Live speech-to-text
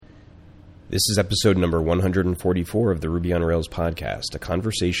This is episode number 144 of the Ruby on Rails podcast, a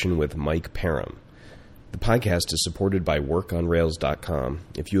conversation with Mike Perham. The podcast is supported by workonrails.com.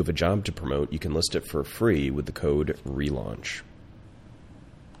 If you have a job to promote, you can list it for free with the code RELAUNCH.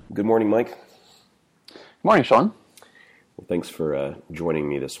 Good morning, Mike. Good morning, Sean. Well, thanks for joining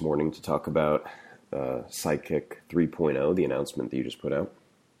me this morning to talk about Sidekiq 3.0, the announcement that you just put out.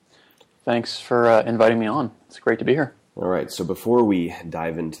 Thanks for inviting me on. It's great to be here. All right, so before we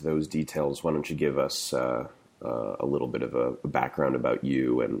dive into those details, why don't you give us a little bit of a background about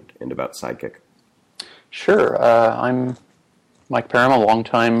you and about Sidekiq? Sure. I'm Mike Perham, a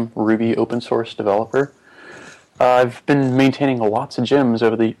longtime Ruby open source developer. I've been maintaining lots of gems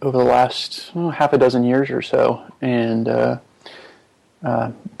over the last half a dozen years or so, and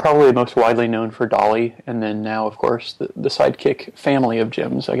probably most widely known for Dolly, and then now, of course, the Sidekiq family of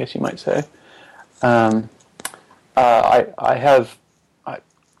gems, I guess you might say.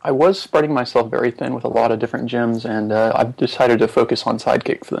 I was spreading myself very thin with a lot of different gems, and I've decided to focus on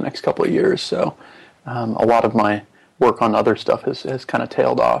Sidekiq for the next couple of years. So a lot of my work on other stuff has kind of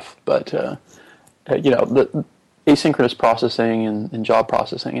tailed off. But the asynchronous processing and job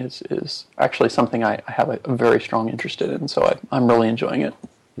processing is actually something I have a very strong interest in, so I'm really enjoying it.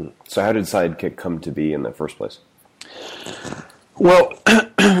 So how did Sidekiq come to be in the first place? Well,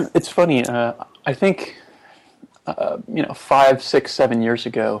 it's funny. I think 5, 6, 7 years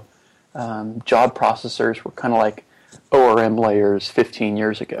ago, job processors were kind of like ORM layers 15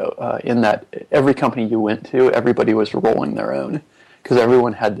 years ago, in that every company you went to, everybody was rolling their own because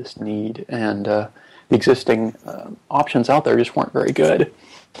everyone had this need, and the existing options out there just weren't very good.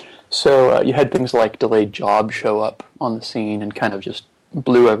 So you had things like delayed job show up on the scene and kind of just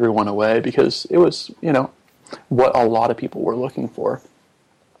blew everyone away because it was, what a lot of people were looking for.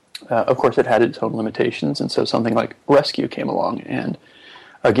 Of course, it had its own limitations, and so something like Rescue came along and,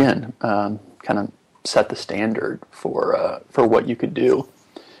 again, kind of set the standard for what you could do.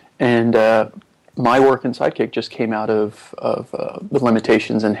 And my work in Sidekiq just came out of the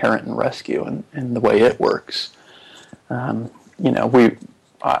limitations inherent in Rescue and the way it works. I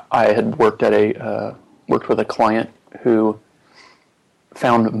had worked with a client who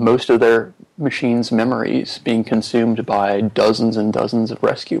found most of their machine's memories being consumed by dozens and dozens of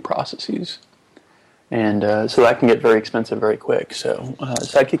rescue processes. And so that can get very expensive very quick. So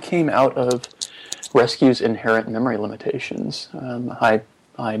Sidekiq came out of Rescue's inherent memory limitations. I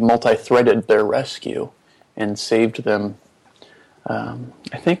multi-threaded their rescue and saved them. I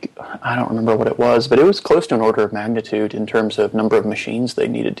don't remember what it was, but it was close to an order of magnitude in terms of number of machines they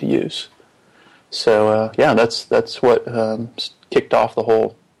needed to use. So that's what kicked off the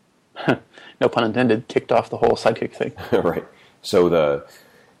whole, no pun intended, kicked off the whole Sidekiq thing. Right. So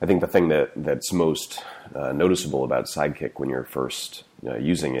I think the thing that's most noticeable about Sidekiq when you're first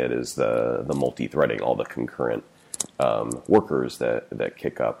using it is the multi-threading, all the concurrent workers that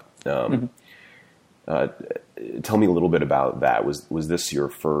kick up. Tell me a little bit about that. Was this your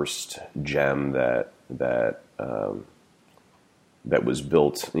first gem that was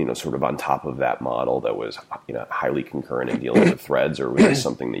built, sort of on top of that model that was, highly concurrent in dealing with threads, or was this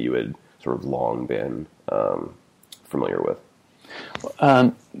something that you had sort of long been familiar with?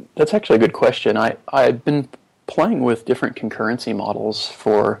 That's actually a good question. I've been playing with different concurrency models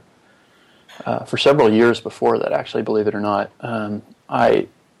for several years before that, actually, believe it or not. I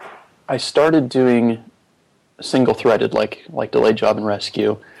started doing single-threaded, like delayed job and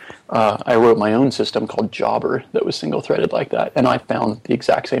rescue. I wrote my own system called Jobber that was single-threaded like that, and I found the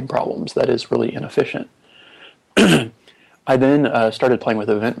exact same problems. That is really inefficient. I then started playing with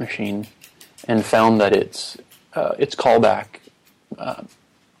Event Machine and found that its callback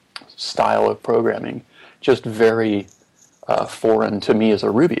style of programming just very foreign to me as a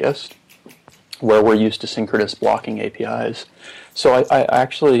Rubyist, where we're used to synchronous blocking APIs. So I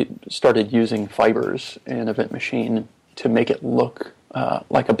actually started using fibers in Event Machine to make it look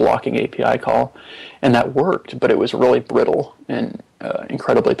like a blocking API call, and that worked, but it was really brittle and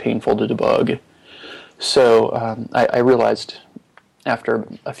incredibly painful to debug. So I realized after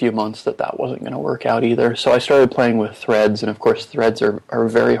a few months that wasn't going to work out either. So I started playing with threads, and of course threads are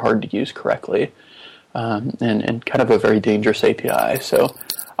very hard to use correctly, and kind of a very dangerous API. So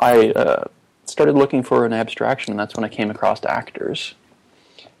I started looking for an abstraction, and that's when I came across actors.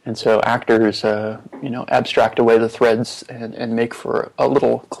 And so actors, abstract away the threads and make for a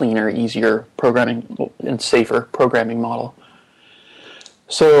little cleaner, easier programming and safer programming model.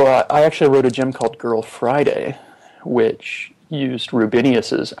 So I actually wrote a gem called Girl Friday, which used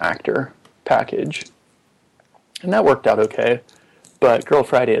Rubinius's actor package. And that worked out okay. But Girl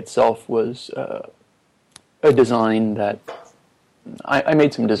Friday itself was a design that I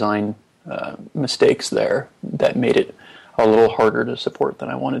made some design mistakes there that made it a little harder to support than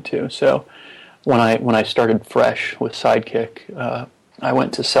I wanted to. So when I started fresh with Sidekiq, I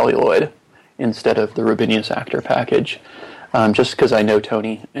went to celluloid instead of the Rubinius actor package, just because I know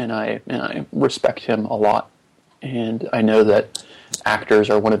Tony and I respect him a lot, and I know that actors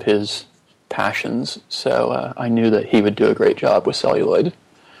are one of his passions. So I knew that he would do a great job with celluloid.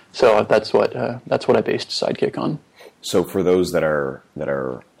 So that's what I based Sidekiq on. So for those that are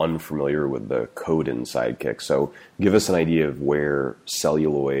unfamiliar with the code in Sidekiq, so give us an idea of where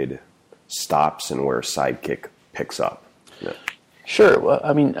celluloid stops and where Sidekiq picks up. Yeah. Sure. Well,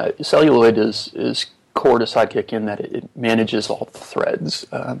 I mean, celluloid is core to Sidekiq in that it manages all the threads.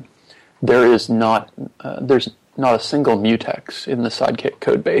 There's not a single mutex in the Sidekiq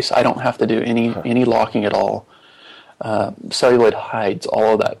code base. I don't have to do any locking at all. Celluloid hides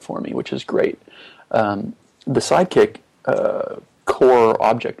all of that for me, which is great. The Sidekiq core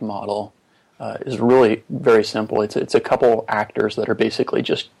object model is really very simple. It's a couple actors that are basically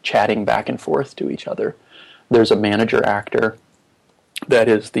just chatting back and forth to each other. There's a manager actor that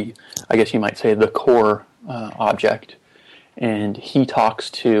is I guess you might say, the core object, and he talks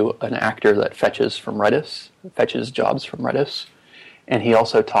to an actor that fetches jobs from Redis, and he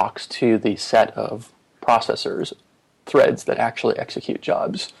also talks to the set of processors, threads that actually execute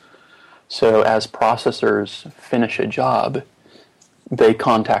jobs. So as processors finish a job, they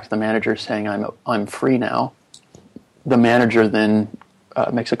contact the manager saying, I'm free now. The manager then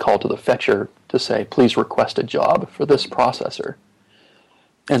makes a call to the fetcher to say, please request a job for this processor,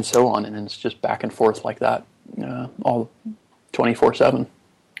 and so on. And it's just back and forth like that, all 24/7.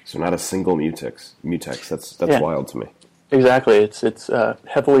 So not a single mutex. That's wild to me. Exactly. It's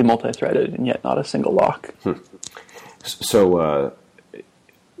heavily multi-threaded and yet not a single lock. So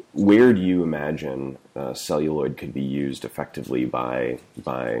where do you imagine celluloid could be used effectively by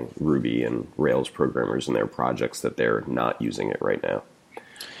Ruby and Rails programmers in their projects that they're not using it right now?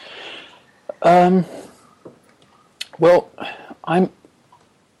 Well,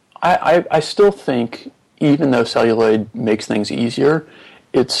 I still think, even though celluloid makes things easier,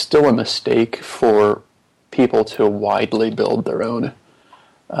 it's still a mistake for people to widely build their own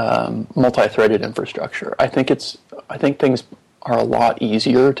multi-threaded infrastructure. I think things are a lot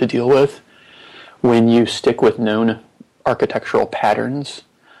easier to deal with when you stick with known architectural patterns,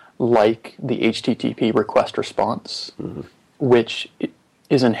 like the HTTP request response, which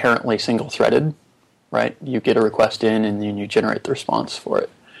is inherently single-threaded, right? You get a request in, and then you generate the response for it.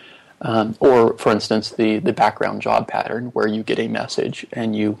 Or, for instance, the background job pattern, where you get a message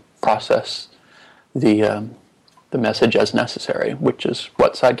and you process the message as necessary, which is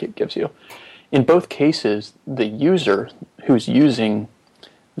what Sidekiq gives you. In both cases, the user who's using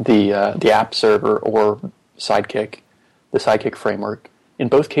the app server or Sidekiq, the Sidekiq framework, in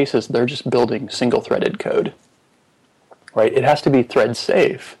both cases, they're just building single-threaded code, right? It has to be thread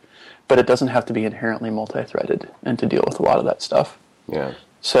safe, but it doesn't have to be inherently multi-threaded and to deal with a lot of that stuff. Yeah.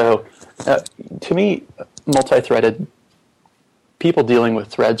 So, to me, multi-threaded people dealing with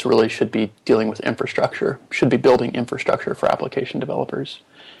threads really should be dealing with infrastructure, should be building infrastructure for application developers.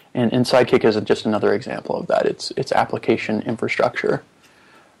 And Sidekiq is just another example of that. It's application infrastructure.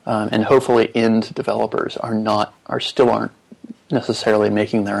 And hopefully end developers still aren't necessarily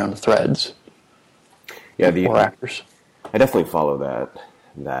making their own threads. Yeah, or actors. I definitely follow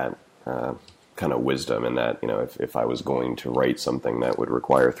that kind of wisdom, in that, if I was going to write something that would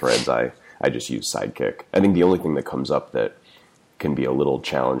require threads, I just use Sidekiq. I think the only thing that comes up that can be a little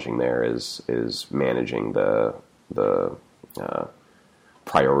challenging there is managing the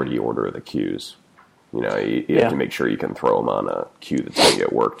priority order of the queues. You have to make sure you can throw them on a queue that's going to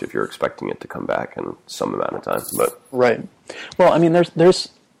get worked if you're expecting it to come back in some amount of time. But right. Well, I mean, there's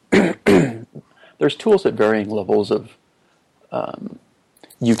there's tools at varying levels of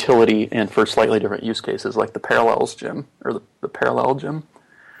utility and for slightly different use cases, like the Parallels gem or the Parallel gem.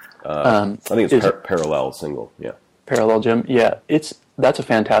 I think it's Parallel single. Yeah. Parallel gem. Yeah, that's a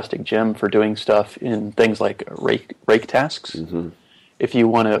fantastic gem for doing stuff in things like rake tasks. Mm-hmm. If you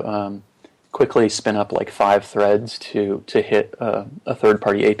want to quickly spin up like 5 threads to hit a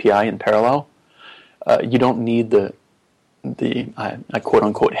third-party API in parallel, you don't need the quote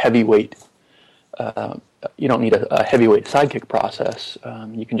unquote heavyweight. You don't need a heavyweight Sidekiq process.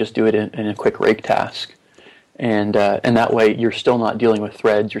 You can just do it in a quick rake task, and that way you're still not dealing with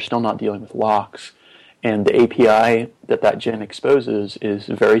threads. You're still not dealing with locks, and the API that gem exposes is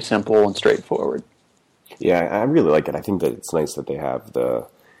very simple and straightforward. Yeah, I really like it. I think that it's nice that they have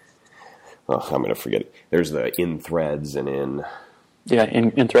I'm going to forget it. There's the in threads and in... Yeah,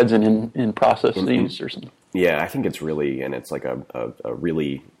 in threads and in processes or something. Yeah, I think it's really, and it's like a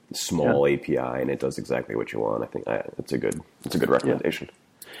really small API, and it does exactly what you want. I think it's a good recommendation.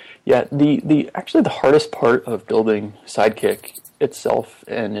 Yeah, actually the hardest part of building Sidekiq itself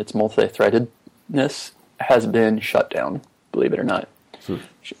and its multi-threadedness has been shutdown, believe it or not.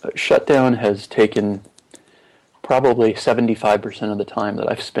 Shutdown has taken probably 75% of the time that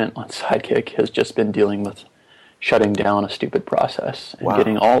I've spent on Sidekiq has just been dealing with shutting down a stupid process and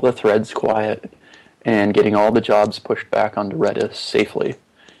getting all the threads quiet and getting all the jobs pushed back onto Redis safely.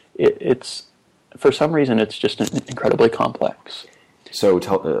 It's for some reason it's just incredibly complex. So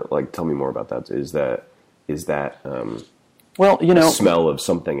tell me more about that. Is that well, a smell of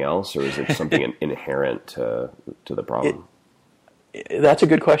something else, or is it something inherent to the problem? That's a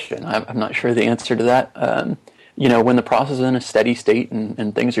good question. I'm not sure the answer to that. When the process is in a steady state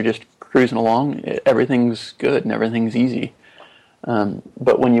and things are just cruising along, everything's good and everything's easy.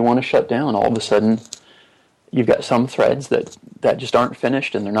 But when you want to shut down, all of a sudden you've got some threads that just aren't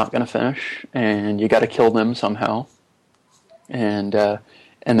finished and they're not going to finish, and you got to kill them somehow. And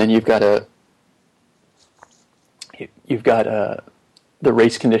then you've got the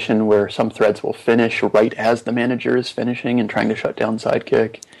race condition where some threads will finish right as the manager is finishing and trying to shut down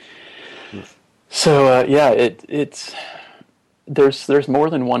Sidekiq. So it's there's more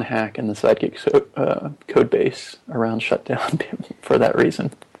than one hack in the Sidekiq code base around shutdown for that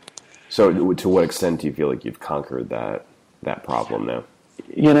reason. So to what extent do you feel like you've conquered that problem now?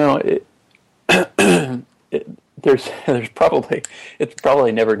 There's probably it's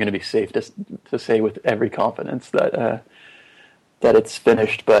never going to be safe to say with every confidence that it's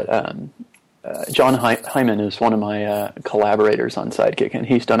finished. But John Hyman is one of my collaborators on Sidekiq, and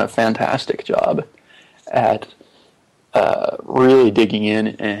he's done a fantastic job at really digging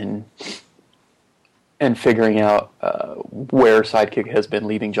in and figuring out where Sidekiq has been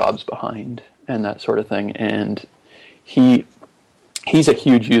leaving jobs behind and that sort of thing. And he's a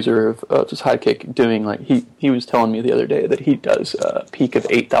huge user of Sidekiq, doing he was telling me the other day that he does a peak of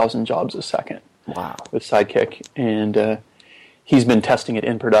 8,000 jobs a second. Wow. With Sidekiq, and he's been testing it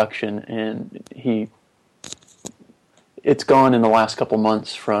in production, and it's gone in the last couple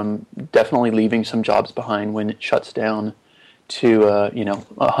months from definitely leaving some jobs behind when it shuts down to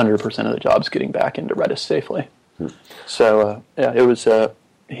 100% of the jobs getting back into Redis safely. So it was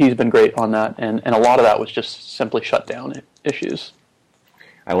he's been great on that, and a lot of that was just simply shutdown issues.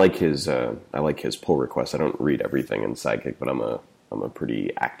 I like his pull requests. I don't read everything in Sidekiq, but I'm a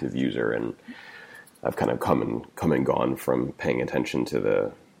pretty active user, and I've kind of come and gone from paying attention to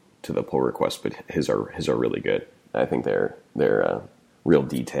the pull requests. But his are really good. I think they're real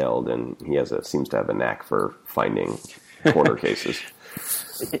detailed, and he seems to have a knack for finding corner cases.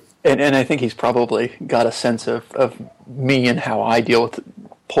 And I think he's probably got a sense of me and how I deal with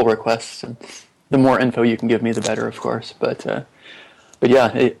pull requests. And the more info you can give me, the better, of course. But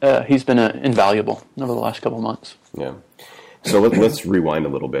yeah, he's been invaluable over the last couple of months. Yeah. So let's rewind a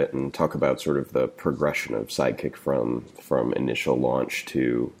little bit and talk about sort of the progression of Sidekiq from initial launch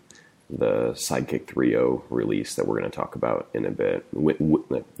to the Sidekiq 3.0 release that we're going to talk about in a bit.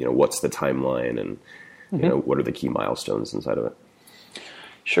 What's the timeline, and what are the key milestones inside of it?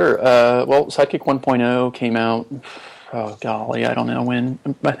 Sure. Well, Sidekiq 1.0 came out. Oh golly, I don't know when.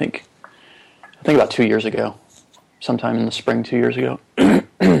 I think about 2 years ago, sometime in the spring 2 years ago.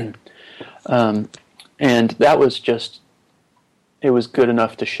 And that was it was good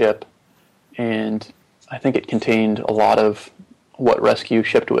enough to ship, and I think it contained a lot of what Rescue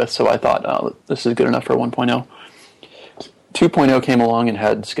shipped with, so I thought, oh, this is good enough for 1.0. 2.0 came along and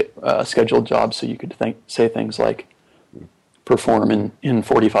had scheduled jobs, so you could say things like perform in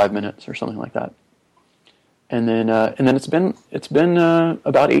 45 minutes or something like that. And then it's been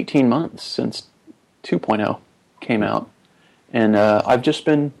about 18 months since 2.0 came out, and I've just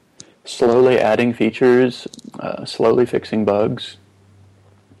been slowly adding features, slowly fixing bugs,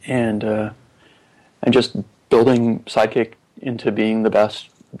 and just building Sidekiq into being the best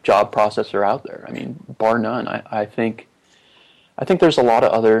job processor out there. I mean, bar none. I think there's a lot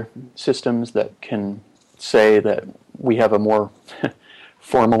of other systems that can say that we have a more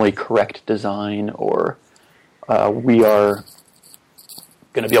formally correct design, or we are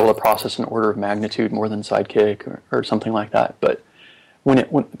going to be able to process an order of magnitude more than Sidekiq or something like that. But when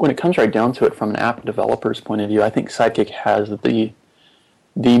it comes right down to it, from an app developer's point of view, I think Sidekiq has the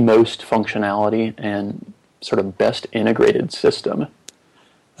most functionality and sort of best integrated system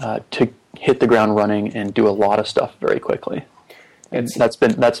to hit the ground running and do a lot of stuff very quickly. And that's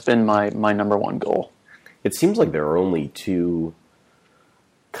been my number one goal. It seems like there are only two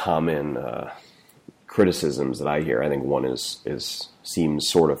common criticisms that I hear. I think one seems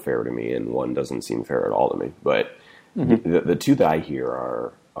sort of fair to me, and one doesn't seem fair at all to me. But the two that I hear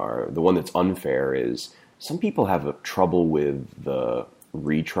are are the one that's unfair is some people have trouble with the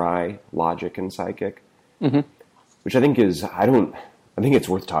retry logic in Sidekiq, which I think is I think it's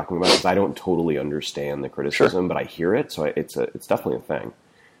worth talking about because I don't totally understand the criticism, but I hear it, so it's definitely a thing.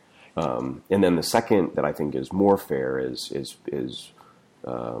 And then the second that I think is more fair is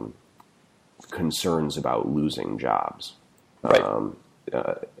concerns about losing jobs. Right.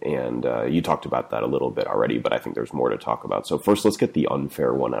 And you talked about that a little bit already, but I think there's more to talk about. So first, let's get the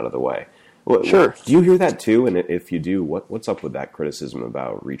unfair one out of the way. Sure. Do you hear that too? And if you do, what's up with that criticism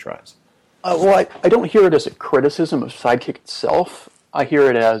about retries? Well, I don't hear it as a criticism of Sidekiq itself. I hear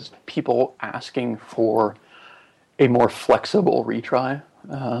it as people asking for a more flexible retry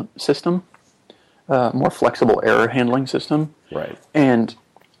system, more flexible error handling system. Right. And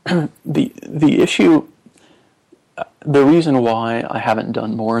the issue, the reason why I haven't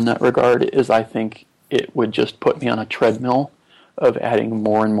done more in that regard is I think it would just put me on a treadmill of adding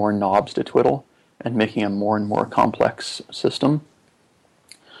more and more knobs to twiddle and making a more and more complex system.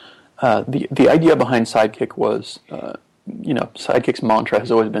 The idea behind Sidekiq was, Sidekiq's mantra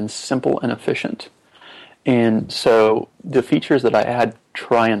has always been simple and efficient. And so the features that I add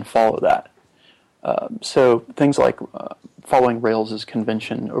try and follow that. So things like following Rails'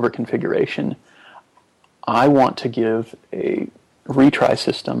 convention over configuration, I want to give a retry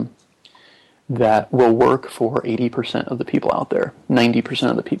system that will work for 80% of the people out there, 90%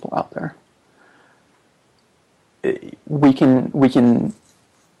 of the people out there. We can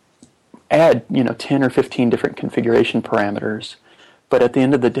add 10 or 15 different configuration parameters, but at the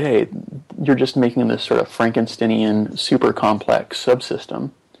end of the day, you're just making this sort of Frankensteinian, super complex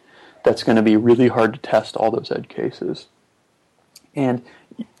subsystem that's going to be really hard to test all those edge cases. And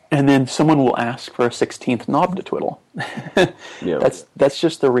then someone will ask for a 16th knob to twiddle. Yeah. That's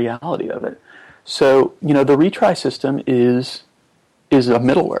just the reality of it. So, the retry system is a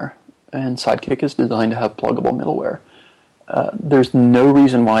middleware, and Sidekiq is designed to have pluggable middleware. There's no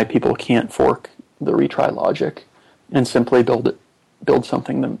reason why people can't fork the retry logic and simply build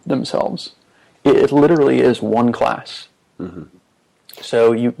something themselves. It literally is one class. Mm-hmm.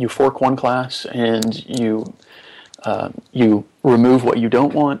 So you fork one class and you remove what you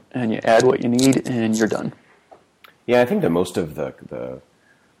don't want and you add what you need and you're done. Yeah, I think that most of the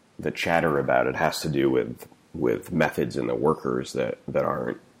chatter about it has to do with methods in the workers that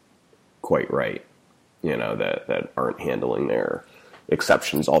aren't quite right. That aren't handling their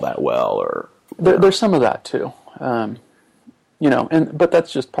exceptions all that well, or there's some of that too. But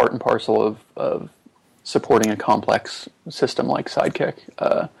that's just part and parcel of supporting a complex system like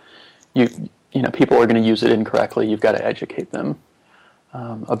Sidekiq. People are going to use it incorrectly. You've got to educate them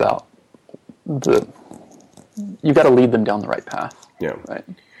about you've got to lead them down the right path. Yeah. Right.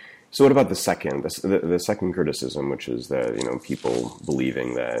 So what about the second criticism, which is that people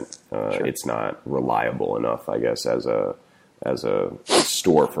believing that Sure. it's not reliable enough, I guess, as a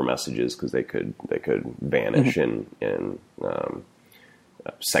store for messages because they could vanish in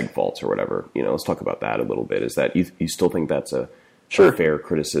seg faults or whatever. Let's talk about that a little bit. Is that you still think that's a fair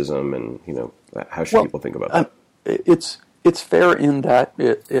criticism, and how should people think about that? It's fair in that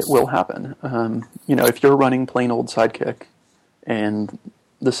it will happen. If you're running plain old Sidekiq and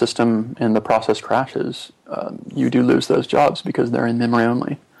the system and the process crashes, you do lose those jobs because they're in memory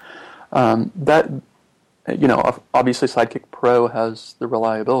only. Obviously Sidekiq Pro has the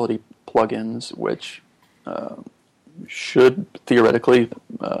reliability plugins, which should theoretically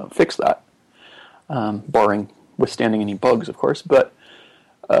fix that, withstanding any bugs, of course. But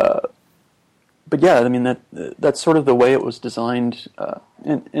yeah, I mean that's sort of the way it was designed,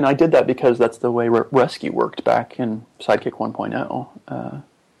 and I did that because that's the way Rescue worked back in Sidekiq 1.0.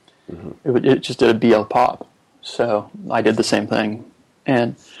 It just did a BL pop, so I did the same thing,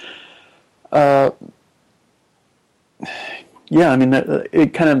 and yeah, I mean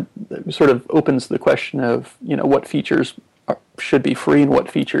it kind of sort of opens the question of what features should be free and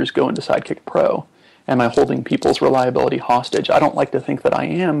what features go into Sidekiq Pro. Am I holding people's reliability hostage? I don't like to think that I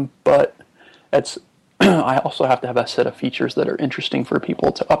am, but I also have to have a set of features that are interesting for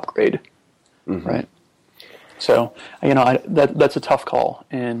people to upgrade, right? So that's a tough call,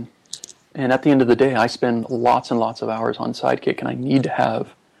 and at the end of the day, I spend lots and lots of hours on Sidekiq, and I need to have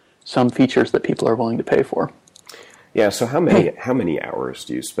some features that people are willing to pay for. Yeah. So how many hours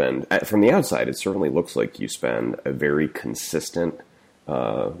do you spend? From the outside, it certainly looks like you spend a very consistent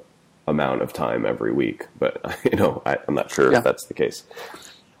amount of time every week, but I'm not sure if that's the case.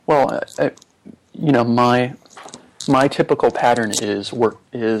 Well, my typical pattern is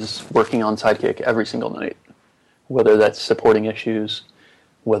working on Sidekiq every single night, whether that's supporting issues,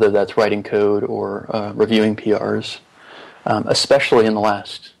 whether that's writing code or reviewing PRs. especially in the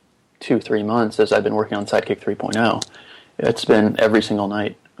last 2-3 months as I've been working on Sidekiq 3.0. It's been every single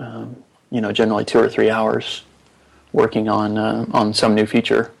night, generally 2 or 3 hours working on some new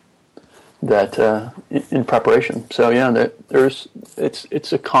feature that in preparation. So yeah,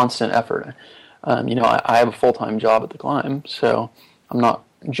 it's a constant effort. I have a full-time job at the Climb, so I'm not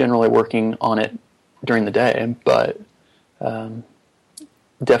generally working on it during the day, but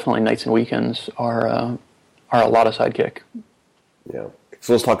definitely nights and weekends are a lot of Sidekiq. Yeah.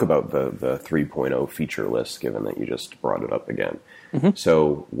 So let's talk about the 3.0 feature list, given that you just brought it up again. Mm-hmm.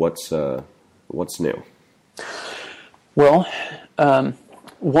 So what's new? Well,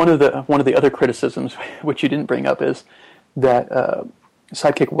 one of the other criticisms, which you didn't bring up, is that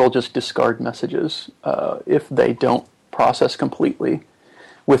Sidekiq will just discard messages if they don't process completely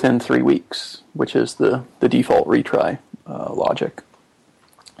within 3 weeks, which is the default retry logic.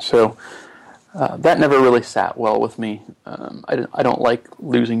 So that never really sat well with me. I don't like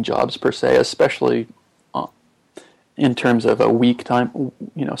losing jobs per se, especially in terms of a week time,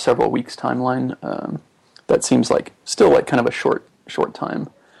 several weeks timeline. That seems still like kind of a short time.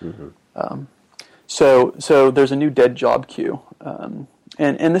 Mm-hmm. So there's a new dead job queue,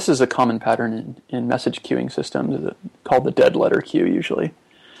 and this is a common pattern in message queuing systems called the dead letter queue usually.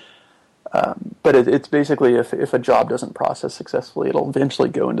 But it's basically if a job doesn't process successfully, it'll eventually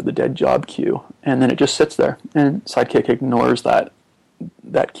go into the dead job queue, and then it just sits there, and Sidekiq ignores that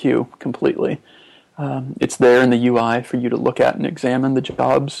queue completely. It's there in the UI for you to look at and examine the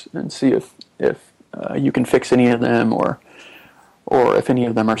jobs and see if you can fix any of them or if any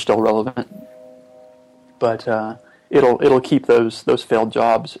of them are still relevant. But it'll keep those failed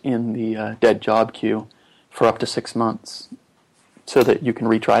jobs in the dead job queue for up to 6 months, so that you can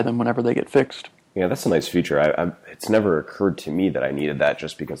retry them whenever they get fixed. Yeah, that's a nice feature. It's never occurred to me that I needed that,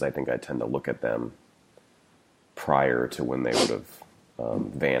 just because I think I tend to look at them prior to when they would have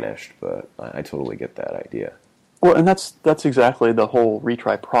vanished. But I totally get that idea. Well, and that's exactly the whole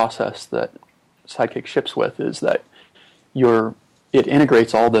retry process that Sidekiq ships with, is that it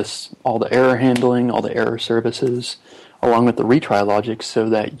integrates all the error handling, all the error services, along with the retry logic, so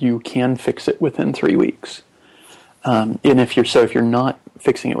that you can fix it within 3 weeks. And if you're not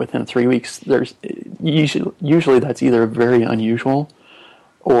fixing it within 3 weeks, there's usually that's either very unusual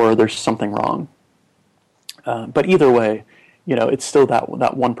or there's something wrong. But either way, it's still that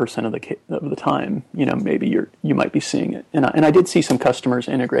 1% of the time. Maybe you might be seeing it. And I did see some customers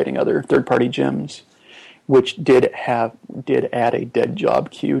integrating other third-party gems, which did add a dead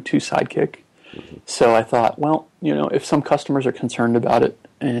job queue to Sidekiq. Mm-hmm. So I thought, well, if some customers are concerned about it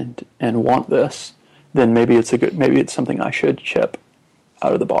and want this, then maybe it's something I should ship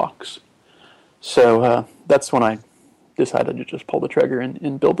out of the box. So that's when I decided to just pull the trigger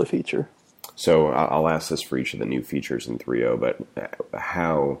and build the feature. So I'll ask this for each of the new features in 3.0, but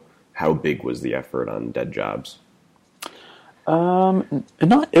how big was the effort on dead jobs?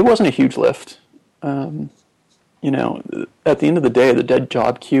 It wasn't a huge lift. At the end of the day, the dead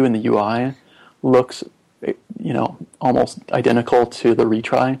job queue in the UI looks, almost identical to the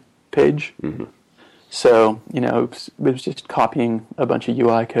retry page. Mm-hmm. So, it was just copying a bunch of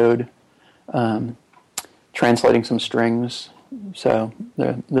UI code, translating some strings. So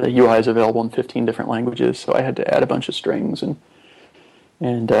the UI is available in 15 different languages, so I had to add a bunch of strings and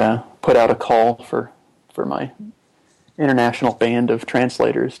put out a call for my international band of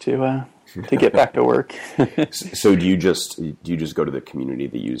translators to get back to work. So do you just go to the community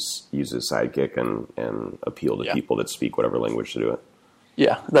that uses Sidekiq and appeal to people that speak whatever language to do it?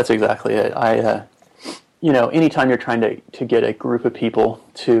 Yeah, that's exactly it. Anytime you're trying to get a group of people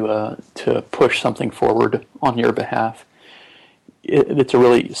to push something forward on your behalf, it's a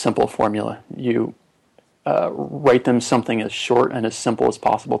really simple formula. You write them something as short and as simple as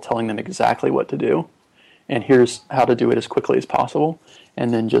possible, telling them exactly what to do, and here's how to do it as quickly as possible,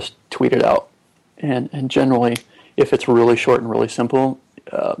 and then just tweet it out. And generally, if it's really short and really simple,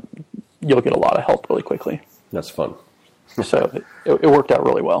 you'll get a lot of help really quickly. That's fun. So it worked out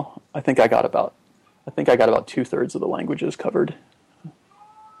really well. I think I got about 2/3 of the languages covered.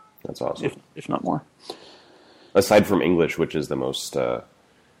 That's awesome. If not more. Aside from English, which is the most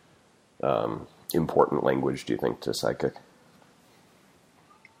important language, do you think, to Sidekiq?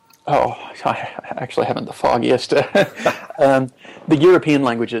 Oh, I actually haven't the foggiest. The European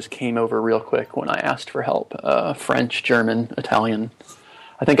languages came over real quick when I asked for help. French, German, Italian.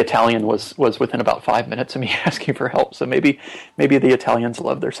 I think Italian was within about 5 minutes of me asking for help. So maybe the Italians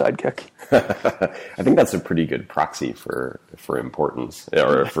love their Sidekiq. I think that's a pretty good proxy for importance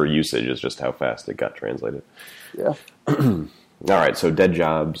or for usage, is just how fast it got translated. Yeah. All right, so dead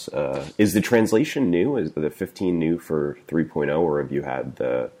jobs. Is the translation new? Is the 15 new for 3.0, or have you had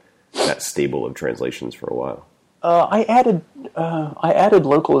that stable of translations for a while? I added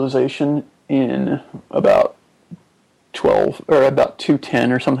localization in about 12 or about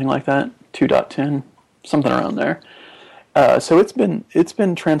 2.10 or something like that, 2.10, something around there. So it's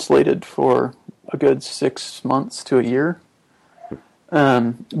been translated for a good 6 months to a year.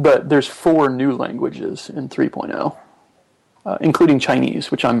 But there's 4 new languages in 3.0, including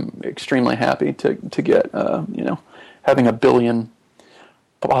Chinese, which I'm extremely happy to get. Having a billion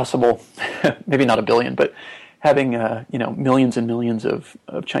possible, maybe not a billion, but having millions and millions of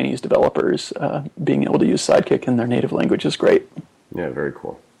Chinese developers being able to use Sidekiq in their native language is great. Yeah, very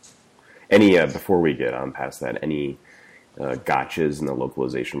cool. Any before we get on past that, any gotchas in the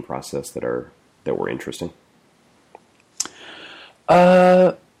localization process that were interesting?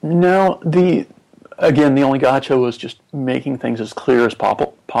 No. The only gotcha was just making things as clear as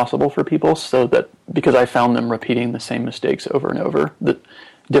possible for people, so that because I found them repeating the same mistakes over and over, that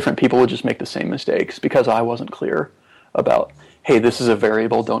different people would just make the same mistakes because I wasn't clear about, hey, this is a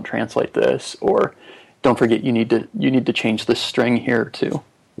variable, don't translate this, or don't forget you need to change this string here too.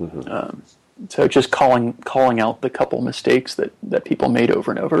 Mm-hmm. So just calling out the couple mistakes that people made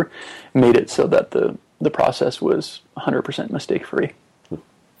over and over made it so that the process was 100% mistake free.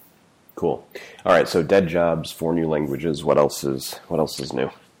 Cool. All right, so dead jobs, 4 new languages. What else is new?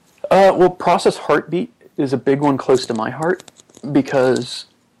 Well, process heartbeat is a big one close to my heart because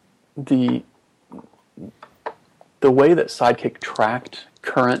the way that Sidekiq tracked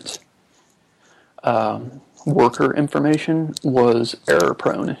current worker information was error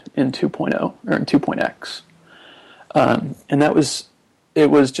prone in 2.0 or in 2.x, and it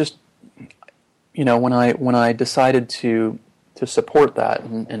was just when I decided to support that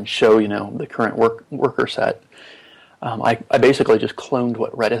and show the current worker set, I basically just cloned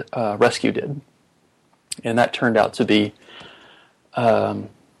what Rescue did, and that turned out to be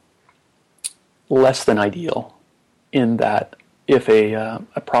less than ideal, in that if a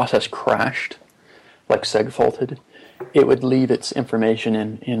process crashed, like segfaulted, it would leave its information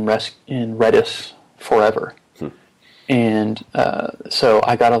in Redis forever. And so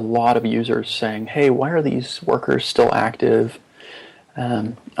I got a lot of users saying, hey, why are these workers still active?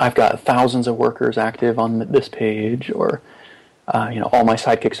 I've got thousands of workers active on this page, or all my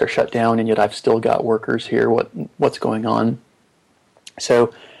sidekicks are shut down, and yet I've still got workers here. What's going on?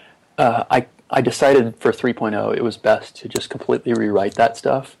 So I decided for 3.0 it was best to just completely rewrite that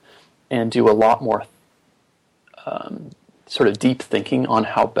stuff and do a lot more sort of deep thinking on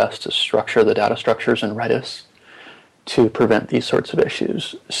how best to structure the data structures in Redis to prevent these sorts of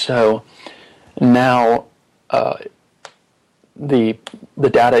issues. So now the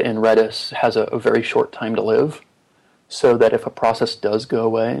data in Redis has a very short time to live, so that if a process does go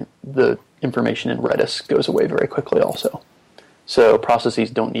away, the information in Redis goes away very quickly also. So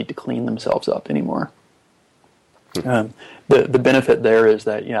processes don't need to clean themselves up anymore. The benefit there is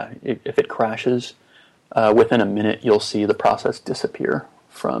that, if it crashes, within a minute you'll see the process disappear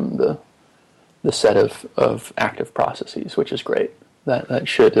from the set of active processes, which is great. That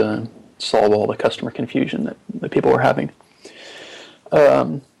should solve all the customer confusion that people were having.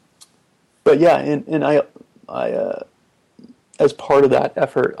 But yeah, and I as part of that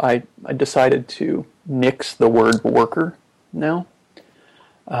effort, I decided to nix the word worker now.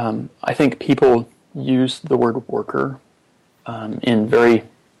 I think people use the word worker in very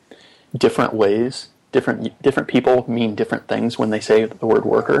different ways. Different people mean different things when they say the word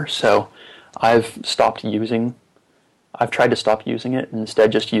worker. So I've tried to stop using it, and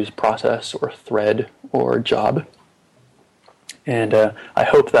instead just use process or thread or job. And I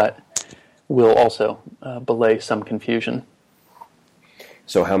hope that will also belay some confusion.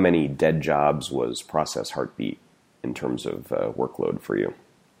 So how many dead jobs was process heartbeat in terms of workload for you?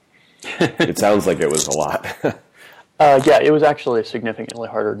 It sounds like it was a lot. Yeah, it was actually significantly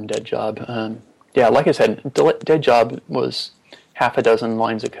harder than dead job. Like I said, dead job was half a dozen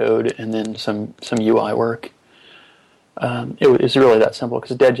lines of code and then some UI work. It was really that simple,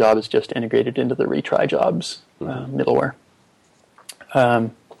 because dead job is just integrated into the retry jobs middleware.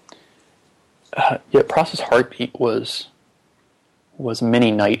 Process heartbeat was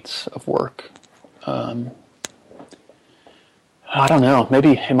many nights of work. I don't know,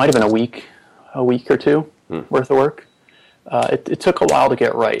 maybe it might have been a week or two worth of work. It took a while to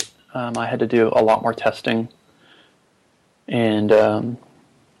get right. I had to do a lot more testing, and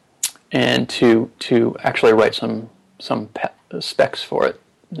to actually write some specs for it.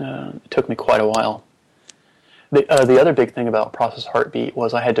 It took me quite a while. The other big thing about process heartbeat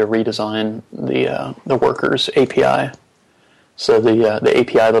was I had to redesign the workers API. So the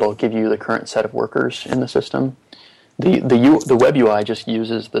API that'll give you the current set of workers in the system. The web UI just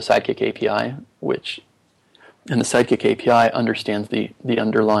uses the Sidekiq API, and the Sidekiq API understands the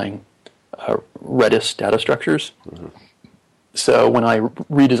underlying Redis data structures. Mm-hmm. So when I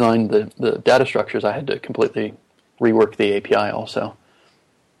redesigned the data structures, I had to completely rework the API also.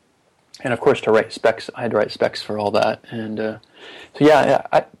 And of course, to write specs, I had to write specs for all that. And so yeah,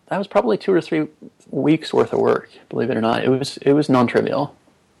 that was probably 2 or 3 weeks worth of work. Believe it or not, it was non-trivial.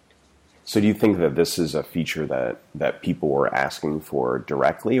 So do you think that this is a feature that people were asking for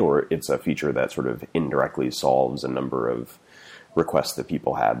directly, or it's a feature that sort of indirectly solves a number of requests that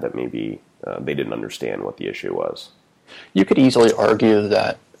people had that maybe they didn't understand what the issue was? You could easily argue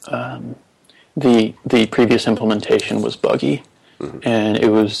that the previous implementation was buggy, mm-hmm. and it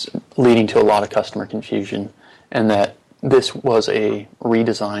was leading to a lot of customer confusion, and that this was a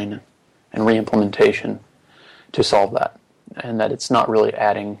redesign and reimplementation to solve that, and that it's not really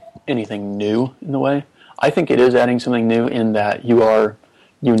adding anything new in the way. I think it is adding something new in that you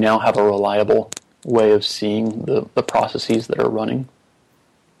now have a reliable way of seeing the processes that are running.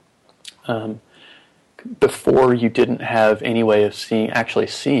 Before, you didn't have any way of actually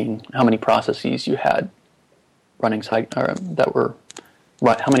seeing how many processes you had running how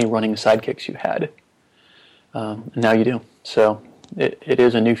many running sidekicks you had. Now you do. So it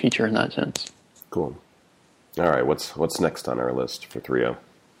is a new feature in that sense. Cool. All right, what's next on our list for 3.0?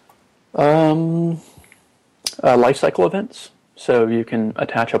 Lifecycle events. So you can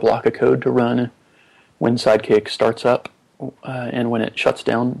attach a block of code to run when Sidekiq starts up, and when it shuts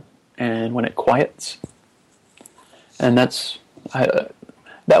down, and when it quiets. And that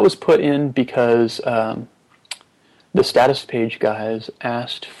was put in because the status page guys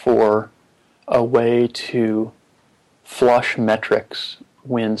asked for a way to flush metrics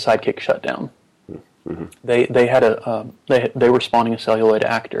when Sidekiq shut down. Mm-hmm. They were spawning a celluloid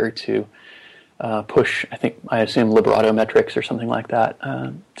actor to push, I assume Liberato metrics or something like that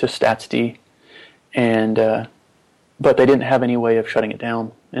to statsd, and but they didn't have any way of shutting it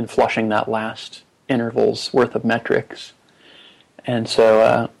down and flushing that last interval's worth of metrics, and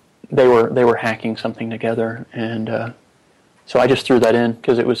so they were hacking something together, and so I just threw that in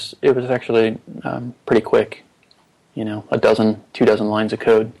because it was actually pretty quick, 2 lines of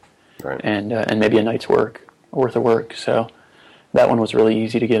code. Right. And maybe a night's worth of work. So that one was really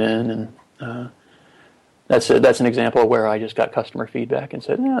easy to get in, and that's an example where I just got customer feedback and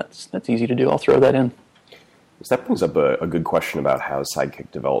said, "Yeah, that's easy to do. I'll throw that in." So that brings up a good question about how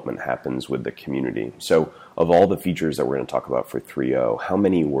Sidekiq development happens with the community. So of all the features that we're going to talk about for 3.0, how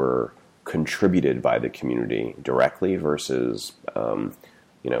many were contributed by the community directly versus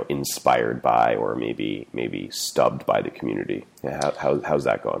inspired by or maybe stubbed by the community? How's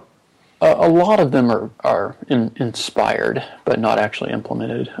that going? A lot of them are inspired, but not actually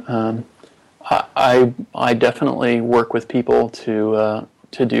implemented. I definitely work with people to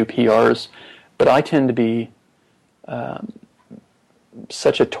do PRs, but I tend to be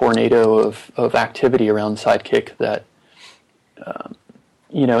such a tornado of activity around Sidekiq that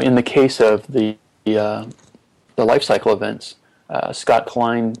in the case of the lifecycle events, Scott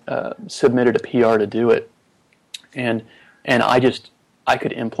Klein submitted a PR to do it, and I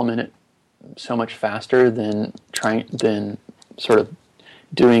could implement it so much faster than sort of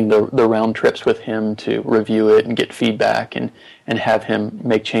doing the round trips with him to review it and get feedback and have him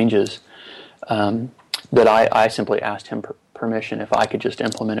make changes. That I simply asked him permission if I could just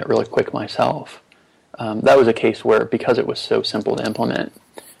implement it really quick myself. That was a case where, because it was so simple to implement,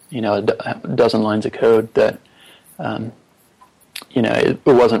 a dozen lines of code, that it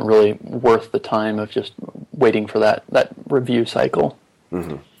wasn't really worth the time of just waiting for that review cycle.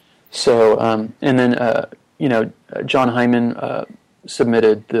 Mm-hmm. So, and then, John Hyman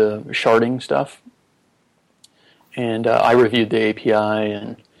submitted the sharding stuff, and I reviewed the API,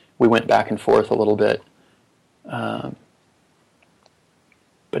 and we went back and forth a little bit. But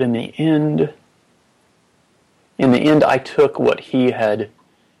in the end, I took what he had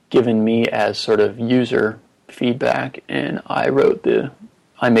given me as sort of user feedback, and I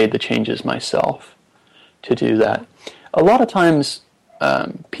made the changes myself to do that. A lot of times,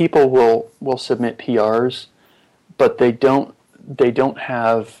 people will submit PRs, but they don't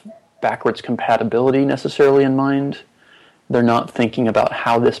have backwards compatibility necessarily in mind. They're not thinking about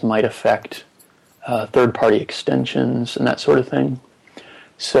how this might affect third-party extensions and that sort of thing.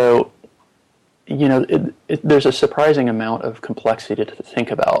 So, there's a surprising amount of complexity to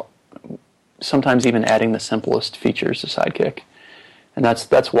think about. Sometimes even adding the simplest features to Sidekiq, and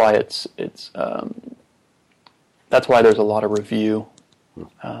that's why that's why there's a lot of review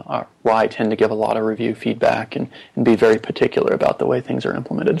why I tend to give a lot of review feedback and be very particular about the way things are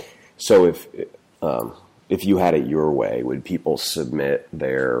implemented. So if you had it your way, would people submit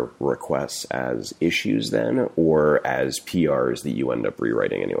their requests as issues then, or as PRs that you end up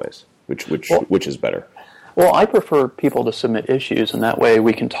rewriting anyways? Which is better? Well, I prefer people to submit issues, and that way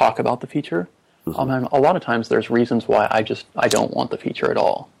we can talk about the feature. Mm-hmm. A lot of times there's reasons why I don't want the feature at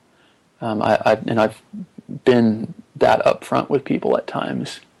all. I've been that upfront with people at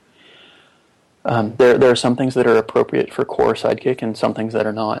times. There are some things that are appropriate for core Sidekiq and some things that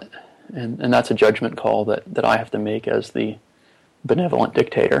are not. And that's a judgment call that I have to make as the benevolent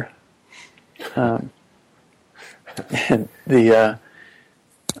dictator.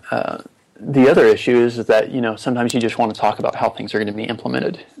 The other issue is that, sometimes you just want to talk about how things are going to be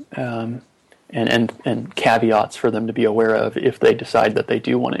implemented, and caveats for them to be aware of if they decide that they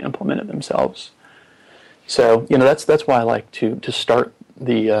do want to implement it themselves. So, that's why I like to start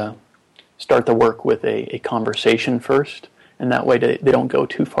the work with a conversation first, and that way they don't go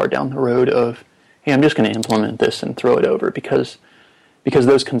too far down the road of, hey, I'm just going to implement this and throw it over, because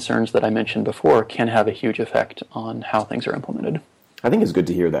those concerns that I mentioned before can have a huge effect on how things are implemented. I think it's good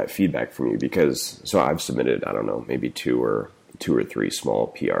to hear that feedback from you, because I've submitted, I don't know, maybe two or three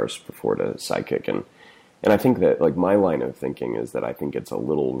small PRs before to Sidekiq, and I think that, like, my line of thinking is that I think it's a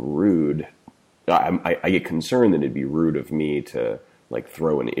little rude. I get concerned that it'd be rude of me to, like,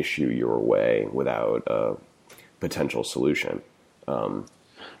 throw an issue your way without a potential solution. But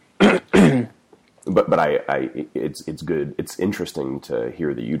it's good. It's interesting to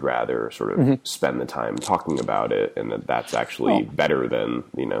hear that you'd rather sort of spend the time talking about it, and that's actually better than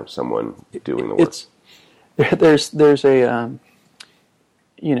someone doing the work. There's a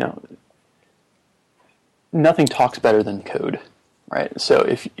nothing talks better than code, right? So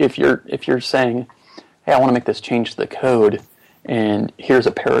if you're saying, hey, I want to make this change to the code, and here's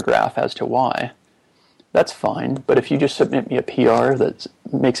a paragraph as to why, that's fine. But if you just submit me a PR that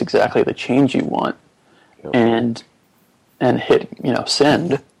makes exactly the change you want, and hit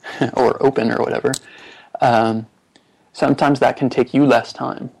send or open or whatever, sometimes that can take you less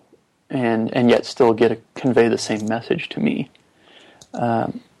time, and yet still convey the same message to me.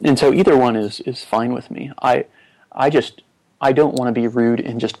 And so either one is fine with me. I don't want to be rude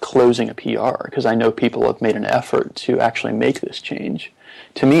in just closing a PR, because I know people have made an effort to actually make this change.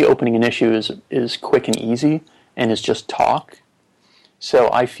 To me, opening an issue is quick and easy, and is just talk.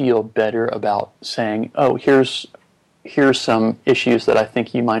 So I feel better about saying, oh, here's some issues that I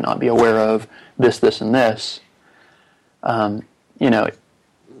think you might not be aware of, this, and this.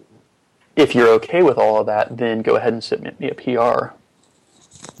 If you're okay with all of that, then go ahead and submit me a PR.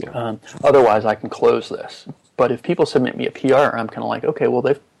 Yeah. Otherwise, I can close this. But if people submit me a PR, I'm kind of like, okay, well,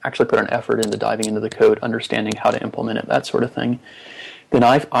 they've actually put an effort into diving into the code, understanding how to implement it, that sort of thing. Then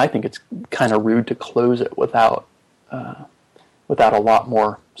I think it's kind of rude to close it without a lot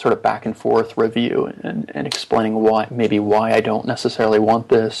more sort of back and forth review and explaining why I don't necessarily want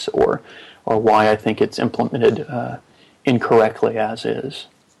this, or why I think it's implemented incorrectly as is.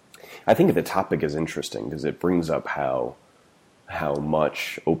 I think the topic is interesting because it brings up how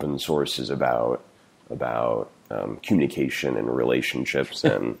much open source is about communication and relationships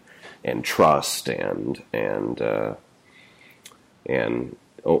and trust and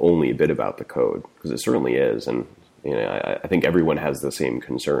only a bit about the code, because it certainly is. And I think everyone has the same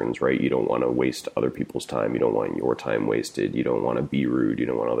concerns, right? You don't want to waste other people's time. You don't want your time wasted. You don't want to be rude. You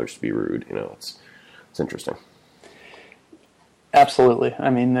don't want others to be rude. It's interesting. Absolutely. I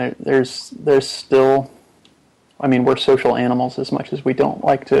mean, there's still, we're social animals as much as we don't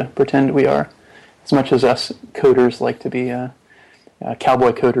like to pretend we are. As much as us coders like to be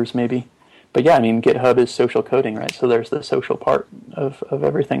cowboy coders, maybe. But yeah, GitHub is social coding, right? So there's the social part of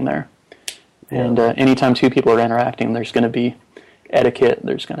everything there. Yeah. And anytime two people are interacting, there's going to be etiquette.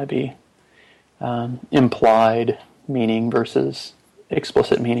 There's going to be implied meaning versus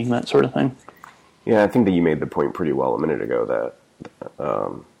explicit meaning, that sort of thing. Yeah, I think that you made the point pretty well a minute ago that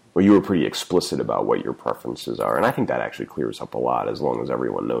you were pretty explicit about what your preferences are. And I think that actually clears up a lot, as long as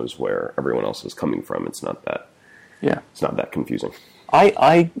everyone knows where everyone else is coming from. It's not that confusing.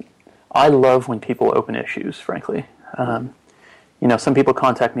 I love when people open issues, frankly. Some people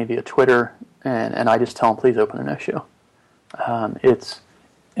contact me via Twitter, and I just tell them, please open an issue. An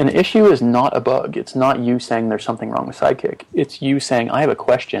issue is not a bug. It's not you saying there's something wrong with Sidekiq. It's you saying, I have a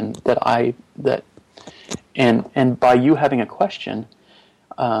question and by you having a question,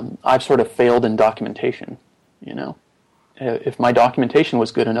 I've sort of failed in documentation. If my documentation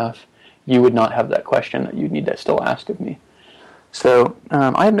was good enough, you would not have that question that you'd need to still ask of me. So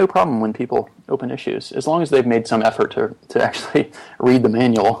I have no problem when people open issues, as long as they've made some effort to actually read the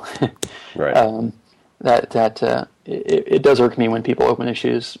manual. Right. It does irk me when people open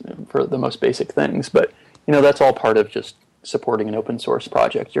issues for the most basic things, but that's all part of just supporting an open source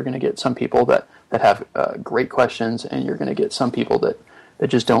project. You're going to get some people that have great questions, and you're going to get some people that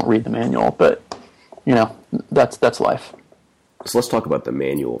just don't read the manual. But that's life. So let's talk about the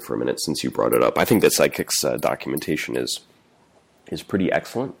manual for a minute, since you brought it up. I think that Sidekiq's documentation is pretty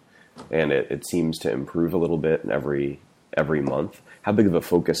excellent, and it seems to improve a little bit every month. How big of a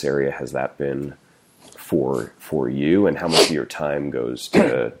focus area has that been for you, and how much of your time goes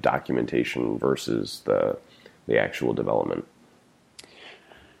to documentation versus the actual development?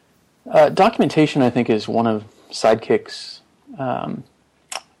 Documentation, I think, is one of Sidekiq's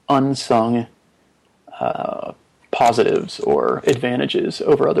unsung positives or advantages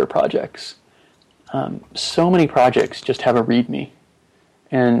over other projects. So many projects just have a README,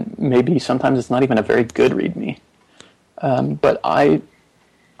 and maybe sometimes it's not even a very good README. But I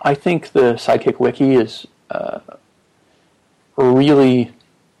think the Sidekiq Wiki is really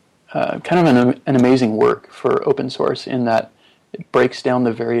kind of an amazing work for open source, in that it breaks down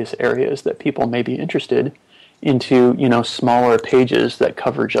the various areas that people may be interested into, smaller pages that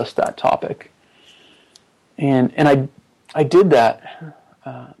cover just that topic. And I did that,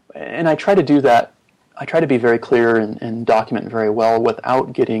 and I try to do that. I try to be very clear and document very well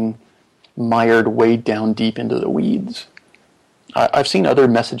without getting mired way down deep into the weeds. I've seen other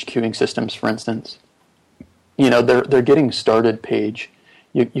message queuing systems, for instance. Their getting started page.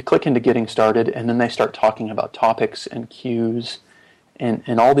 You click into getting started, and then they start talking about topics and queues,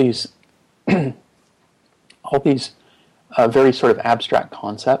 and all these very sort of abstract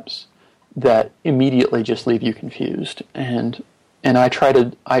concepts that immediately just leave you confused. And I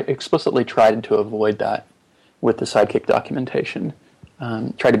explicitly tried to avoid that with the Sidekiq documentation.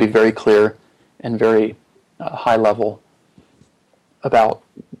 Try to be very clear and very high level about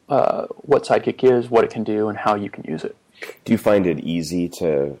what Sidekiq is, what it can do, and how you can use it. Do you find it easy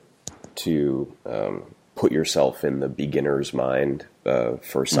to put yourself in the beginner's mind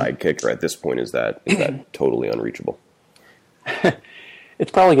for Sidekiq, or at this point is that totally unreachable?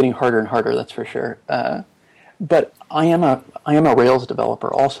 It's probably getting harder and harder, that's for sure. But I am a Rails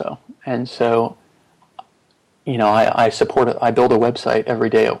developer also, and so I build a website every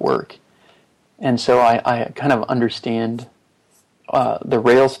day at work, and so I kind of understand the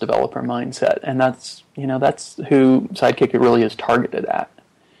Rails developer mindset, and that's who Sidekiq really is targeted at,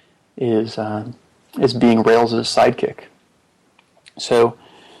 is being Rails' sidekick. So,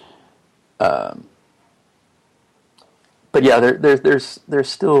 but yeah, there's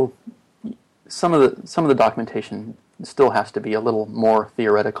still some of the documentation still has to be a little more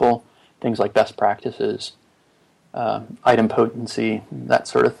theoretical. Things like best practices, item potency, that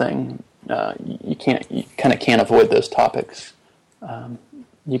sort of thing. You kind of can't avoid those topics.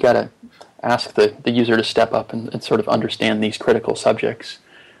 You got to ask the user to step up and sort of understand these critical subjects,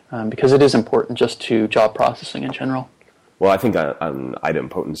 because it is important just to job processing in general. Well, I think on item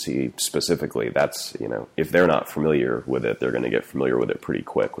potency specifically, that's, if they're not familiar with it, they're going to get familiar with it pretty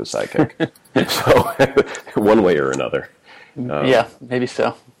quick with Sidekiq. So, one way or another. Yeah, maybe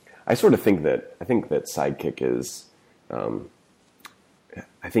so. I think that Sidekiq is,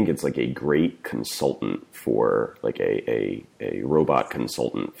 I think it's like a great consultant for, like a robot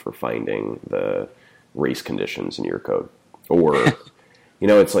consultant for finding the race conditions in your code. Or,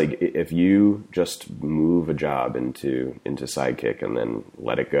 it's like if you just move a job into Sidekiq and then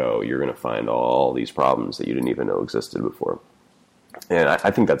let it go, you're going to find all these problems that you didn't even know existed before. And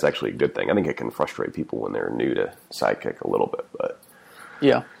I think that's actually a good thing. I think it can frustrate people when they're new to Sidekiq a little bit, but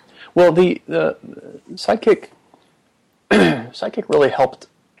yeah. Well, the Sidekiq really helped.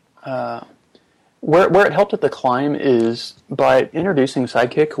 Where it helped at the climb is by introducing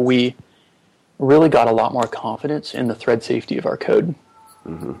Sidekiq, we really got a lot more confidence in the thread safety of our code,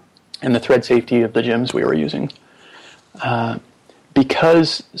 and the thread safety of the gems we were using.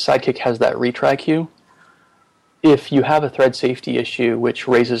 Because Sidekiq has that retry queue, if you have a thread safety issue which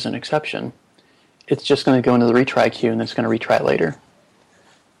raises an exception, it's just going to go into the retry queue and it's going to retry later.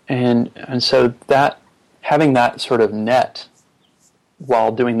 And so that having that sort of net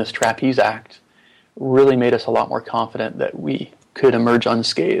while doing this trapeze act really made us a lot more confident that we could emerge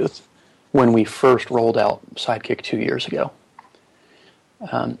unscathed when we first rolled out Sidekiq 2 years ago.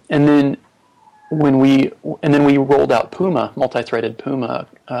 And then we rolled out Puma, multi-threaded Puma,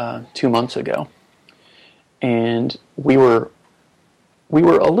 2 months ago, and we were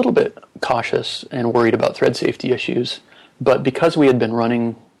a little bit cautious and worried about thread safety issues, but because we had been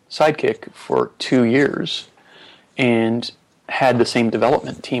running Sidekiq for 2 years and had the same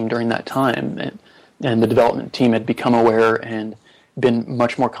development team during that time, and the development team had become aware and been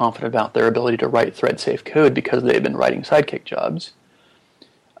much more confident about their ability to write thread-safe code because they had been writing Sidekiq jobs.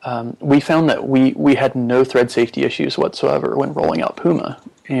 We found that we had no thread safety issues whatsoever when rolling out Puma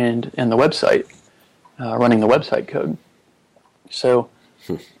and the website, running the website code. So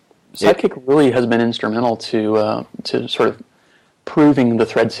Sidekiq really has been instrumental to sort of proving the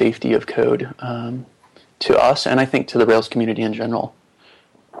thread safety of code to us, and I think to the Rails community in general.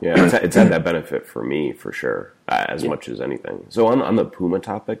 Yeah, it's had that benefit for me, for sure, as much as anything. So on the Puma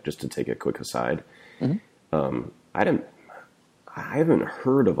topic, just to take a quick aside, I haven't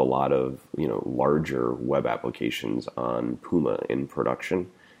heard of a lot of larger web applications on Puma in production.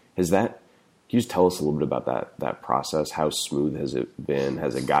 Can you just tell us a little bit about that process? How smooth has it been?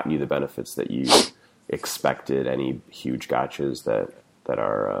 Has it gotten you the benefits that you expected? Any huge gotchas that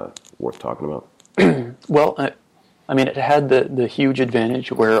are worth talking about? Well, it had the huge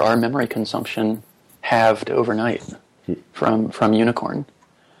advantage where our memory consumption halved overnight from Unicorn.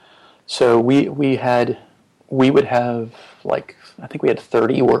 So we would have, I think we had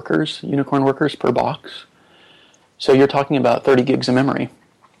 30 Unicorn workers per box. So you're talking about 30 gigs of memory.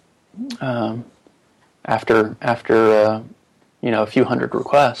 After a few hundred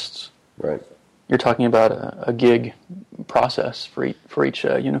requests, right? You're talking about a gig process for each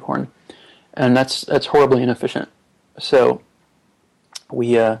Unicorn, and that's horribly inefficient. So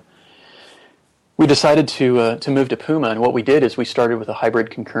we decided to move to Puma, and what we did is we started with a hybrid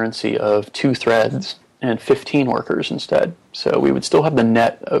concurrency of 2 threads and 15 workers instead. So we would still have the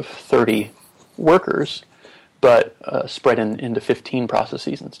net of 30 workers, but spread into 15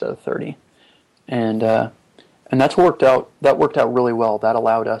 processes instead of 30. And that's worked out. That worked out really well. That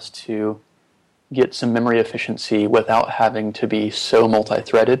allowed us to get some memory efficiency without having to be so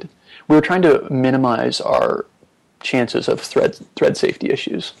multi-threaded. We were trying to minimize our chances of thread safety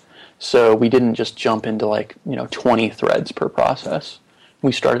issues. So we didn't just jump into 20 threads per process.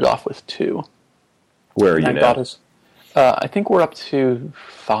 We started off with 2. Where are you now? I think we're up to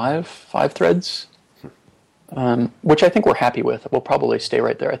 5 threads, which I think we're happy with. We'll probably stay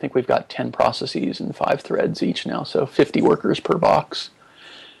right there. I think we've got 10 processes and 5 threads each now, so 50 workers per box,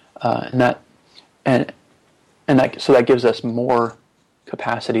 so that gives us more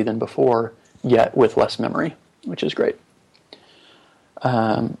capacity than before, yet with less memory, which is great.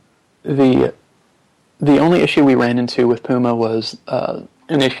 The only issue we ran into with Puma was an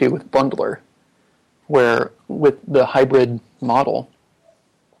issue with Bundler, where with the hybrid model,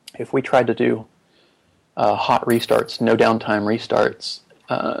 if we tried to do hot restarts, no downtime restarts,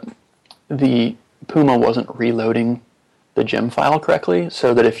 the Puma wasn't reloading the gem file correctly,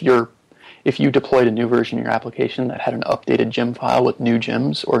 so that if you deployed a new version of your application that had an updated gem file with new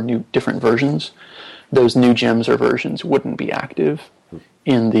gems or new different versions, those new gems or versions wouldn't be active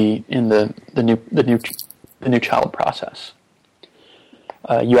in the new child process.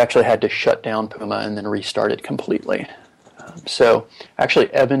 You actually had to shut down Puma and then restart it completely. So actually,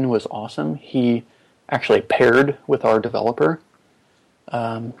 Evan was awesome. He actually paired with our developer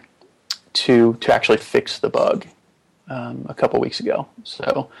to actually fix the bug a couple weeks ago.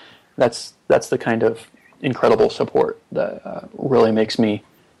 So that's the kind of incredible support that really makes me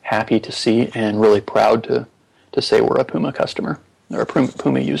happy to see and really proud to say we're a Puma customer or a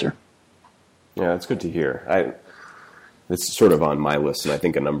Puma user. Yeah, that's good to hear. It's sort of on my list, and I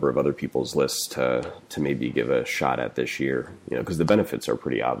think a number of other people's lists to maybe give a shot at this year. Because the benefits are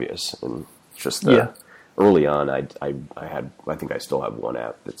pretty obvious, and just early on, I think I still have one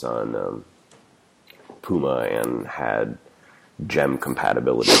app that's on Puma and had gem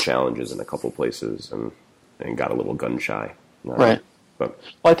compatibility challenges in a couple places, and got a little gun shy. Right. But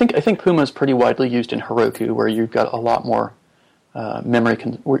I think Puma is pretty widely used in Heroku, where you've got a lot more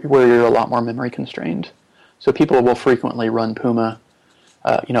where you're a lot more memory constrained. So people will frequently run Puma,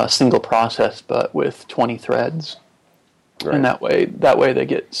 a single process, but with 20 threads, right. And that way they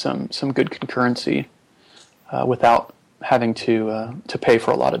get some good concurrency without having to pay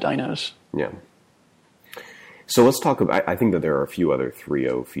for a lot of dynos. Yeah. So let's talk about. I think that there are a few other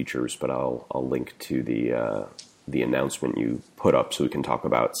 3.0 features, but I'll link to the announcement you put up so we can talk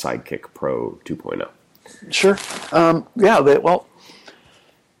about Sidekiq Pro 2.0. Sure. Now that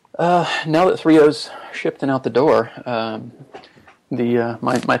 3.0's shipped and out the door,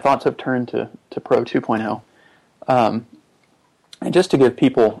 my thoughts have turned to Pro 2.0. And just to give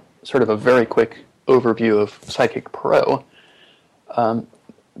people sort of a very quick overview of Sidekiq Pro,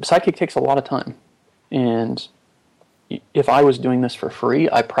 Sidekiq takes a lot of time. And if I was doing this for free,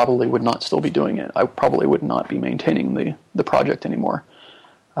 I probably would not still be doing it. I probably would not be maintaining the project anymore.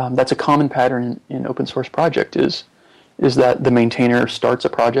 That's a common pattern in open source project is is that the maintainer starts a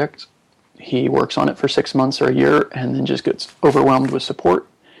project, he works on it for 6 months or a year, and then just gets overwhelmed with support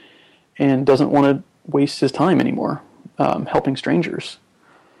and doesn't want to waste his time anymore helping strangers.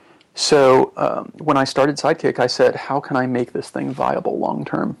 So when I started Sidekiq, I said, how can I make this thing viable long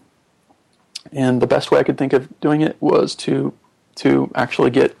term? And the best way I could think of doing it was to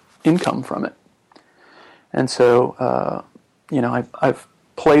actually get income from it. And so, I've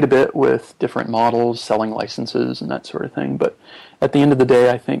played a bit with different models, selling licenses and that sort of thing. But at the end of the day,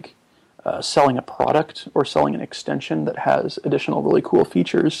 I think selling a product or selling an extension that has additional really cool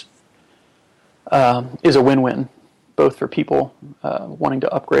features is a win-win, both for people wanting to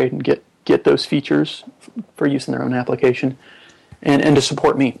upgrade and get those features for use in their own application, and to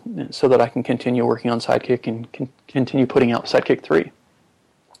support me so that I can continue working on Sidekiq and continue putting out Sidekiq 3.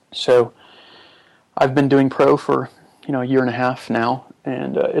 So I've been doing Pro for a year and a half now,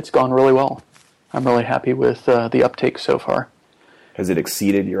 and it's gone really well. I'm really happy with the uptake so far. Has it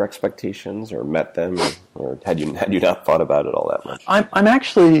exceeded your expectations or met them, or had you not thought about it all that much? I'm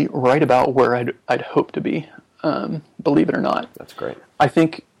actually right about where I'd hope to be, believe it or not. That's great. I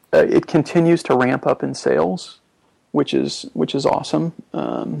think it continues to ramp up in sales, which is awesome.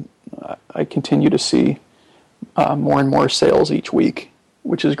 I continue to see more and more sales each week,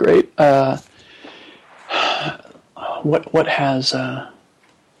 which is great. What has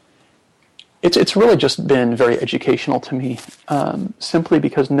it's really just been very educational to me, simply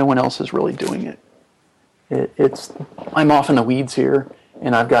because no one else is really doing it. I'm off in the weeds here,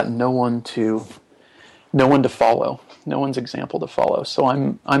 and I've got no one to follow, no one's example to follow. So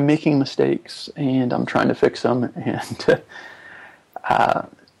I'm making mistakes, and I'm trying to fix them, and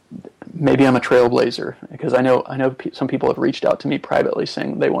maybe I'm a trailblazer, because I know some people have reached out to me privately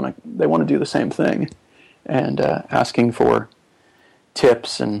saying they want to do the same thing, and asking for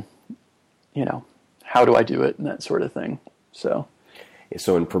tips and how do I do it and that sort of thing. So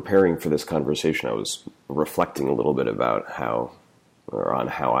in preparing for this conversation, I was reflecting a little bit about how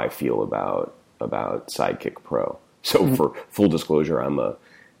I feel about Sidekiq Pro. So for full disclosure, I'm a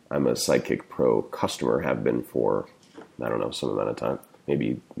Sidekiq Pro customer, have been for, I don't know, some amount of time,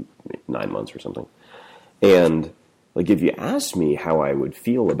 maybe 9 months or something. And if you asked me how I would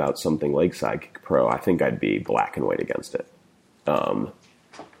feel about something like Sidekiq Pro, I think I'd be black and white against it.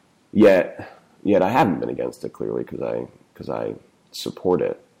 Yet I haven't been against it, clearly, because I support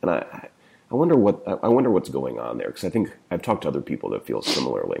it, and I wonder what's going on there, because I think I've talked to other people that feel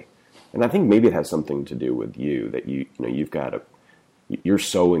similarly, and I think maybe it has something to do with you, that you're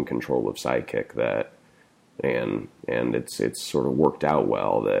so in control of Sidekiq that, and it's sort of worked out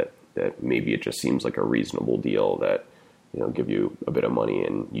well that maybe it just seems like a reasonable deal that give you a bit of money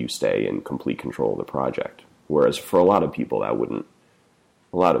and you stay in complete control of the project. Whereas for a lot of people,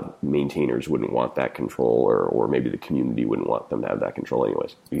 a lot of maintainers wouldn't want that control, or maybe the community wouldn't want them to have that control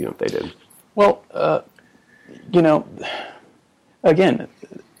anyways, even if they did. Well, again,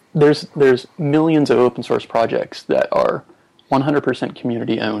 there's millions of open source projects that are 100%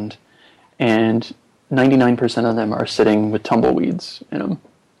 community owned, and 99% of them are sitting with tumbleweeds in them.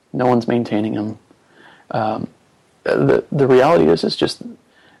 No one's maintaining them. The reality is just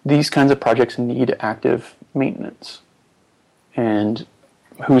these kinds of projects need active maintenance, and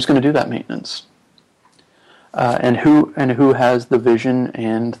who's going to do that maintenance? And who has the vision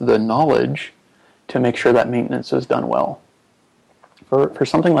and the knowledge to make sure that maintenance is done well? For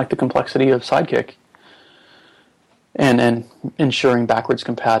something like the complexity of Sidekiq, and ensuring backwards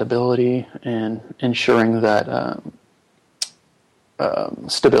compatibility and ensuring that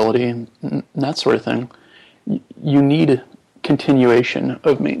stability and that sort of thing, you need continuation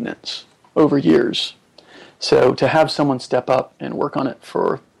of maintenance over years. So to have someone step up and work on it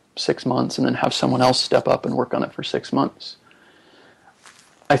for 6 months, and then have someone else step up and work on it for 6 months,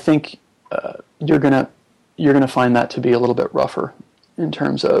 I think you're gonna find that to be a little bit rougher in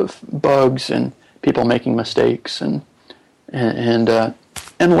terms of bugs and people making mistakes and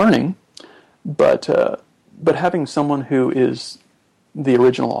learning. But having someone who is the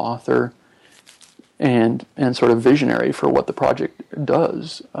original author and sort of visionary for what the project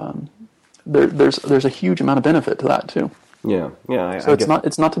does, there's a huge amount of benefit to that too. Yeah. So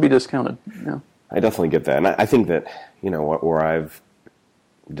it's not to be discounted. Yeah. I definitely get that, and I think that where I've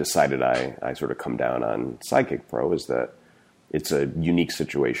decided I sort of come down on Sidekiq Pro is that it's a unique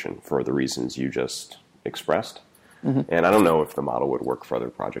situation for the reasons you just expressed. Mm-hmm. And I don't know if the model would work for other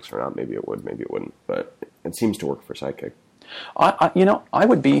projects or not. Maybe it would, maybe it wouldn't. But it seems to work for Sidekiq. I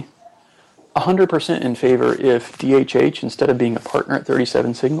would be 100% in favor if DHH, instead of being a partner at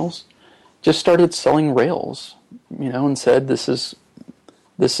 37 Signals, just started selling Rails, and said this is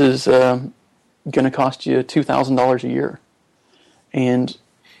going to cost you $2,000 a year. And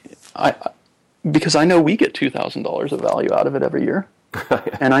because I know we get $2,000 of value out of it every year.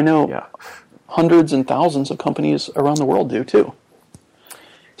 And I know hundreds and thousands of companies around the world do too.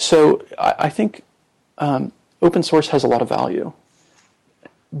 So I think open source has a lot of value,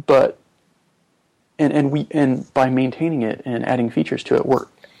 but and by maintaining it and adding features to it, we're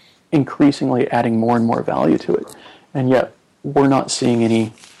increasingly adding more and more value to it, and yet we're not seeing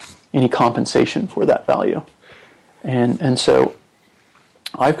any compensation for that value. And so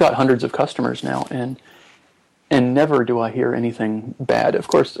I've got hundreds of customers now, and never do I hear anything bad. Of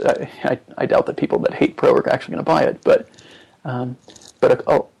course, I doubt that people that hate Pro are actually going to buy it, but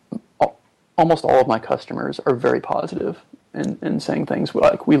almost all of my customers are very positive in saying things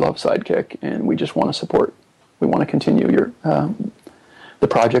like, we love Sidekiq, and we just want to support, we want to continue the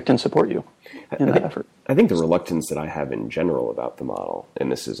project and support you in that effort. I think the reluctance that I have in general about the model,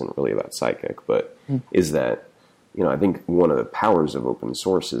 and this isn't really about Sidekiq, but is that, I think one of the powers of open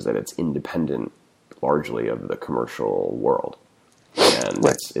source is that it's independent largely of the commercial world. And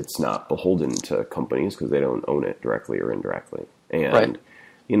it's not beholden to companies because they don't own it directly or indirectly. And,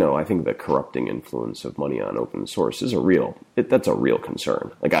 I think the corrupting influence of money on open source is that's a real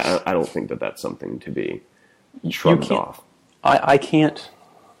concern. Like, I don't think that that's something to be shrugged off. I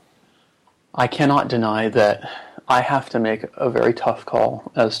cannot deny that I have to make a very tough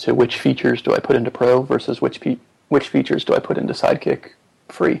call as to which features do I put into Pro versus which features do I put into Sidekiq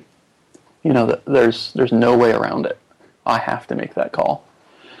free. There's no way around it. I have to make that call.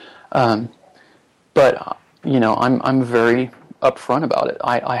 But I'm very upfront about it.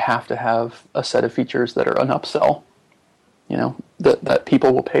 I have to have a set of features that are an upsell, that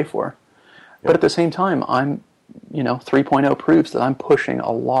people will pay for. But at the same time, 3.0 proves that I'm pushing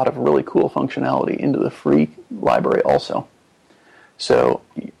a lot of really cool functionality into the free library also. So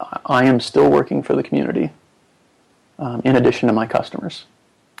I am still working for the community, in addition to my customers.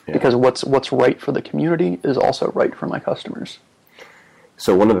 Yeah. Because what's right for the community is also right for my customers.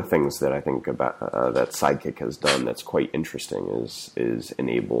 So one of the things that I think about that Sidekiq has done that's quite interesting is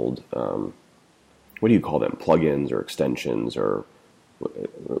enabled, what do you call them, plugins or extensions or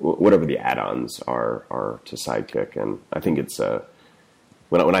whatever the add-ons are to Sidekiq. And I think it's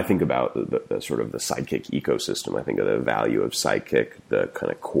when I think about the sort of the Sidekiq ecosystem, I think of the value of Sidekiq, the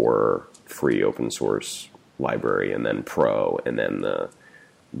kind of core free open source library, and then Pro, and then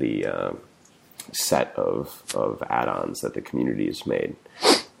the set of add-ons that the community has made.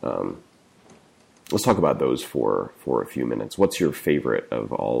 Let's talk about those for a few minutes. What's your favorite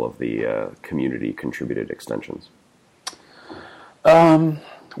of all of the community contributed extensions?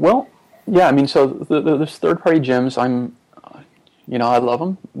 Well, yeah, I mean, so there's third-party gems. I love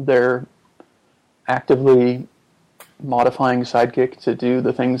them. They're actively modifying Sidekiq to do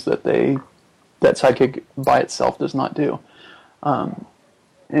the things that Sidekiq by itself does not do.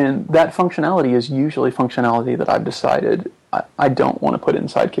 And that functionality is usually functionality that I've decided I don't want to put in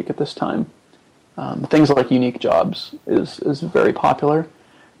Sidekiq at this time. Things like unique jobs is very popular,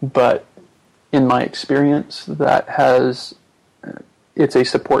 but in my experience, it's a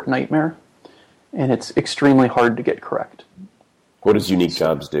support nightmare, and it's extremely hard to get correct. What does unique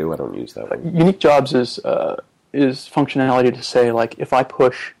jobs do? I don't use that one. Unique jobs is functionality to say, like, if I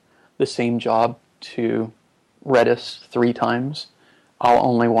push the same job to Redis 3 times, I'll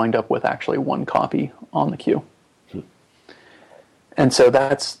only wind up with actually one copy on the queue. And so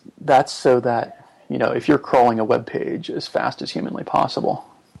that's so that, if you're crawling a web page as fast as humanly possible,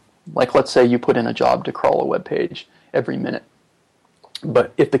 like let's say you put in a job to crawl a web page every minute,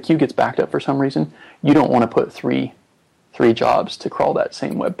 but if the queue gets backed up for some reason, you don't want to put three jobs to crawl that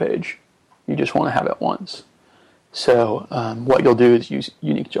same web page. You just want to have it once. So what you'll do is use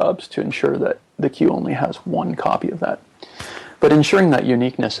unique jobs to ensure that the queue only has one copy of that. But ensuring that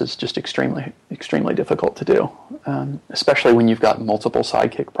uniqueness is just extremely, extremely difficult to do, especially when you've got multiple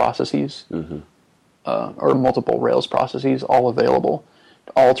Sidekiq processes or multiple Rails processes all available,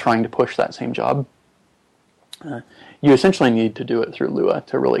 all trying to push that same job. You essentially need to do it through Lua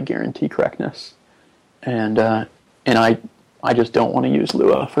to really guarantee correctness. And I just don't want to use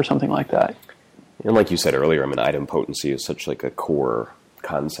Lua for something like that. And like you said earlier, idempotency is such like a core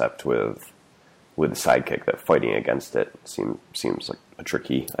concept with Sidekiq that fighting against it seems like a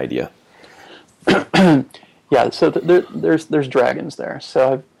tricky idea. Yeah, so there's dragons there.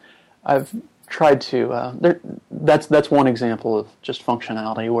 So I've tried to. That's one example of just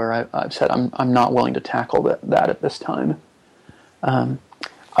functionality where I've said I'm not willing to tackle that at this time.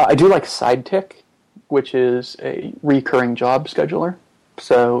 I do like Sidekiq, which is a recurring job scheduler.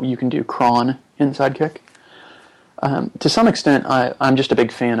 So you can do cron in Sidekiq. To some extent, I'm just a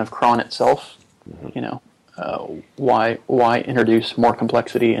big fan of cron itself. You know, why introduce more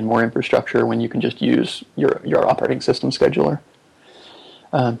complexity and more infrastructure when you can just use your operating system scheduler?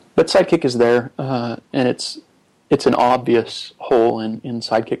 But Sidekiq is there, and it's an obvious hole in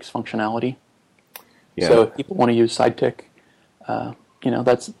Sidekiq's functionality. Yeah. So if people want to use Sidekiq,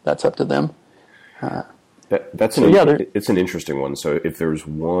 that's up to them. It's an interesting one. So if there's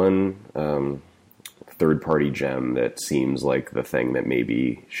one third-party gem that seems like the thing that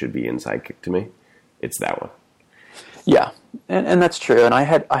maybe should be in Sidekiq to me, it's that one. Yeah, and that's true. And I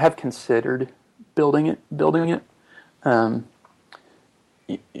have considered building it.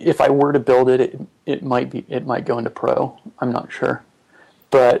 If I were to build it, it might go into Pro. I'm not sure,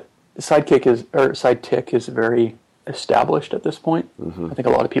 but Sidekiq is very established at this point. Mm-hmm. I think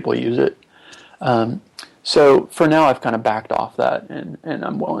a lot of people use it. So for now, I've kind of backed off that, and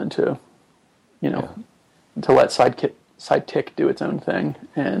I'm willing to, to let Sidekiq do its own thing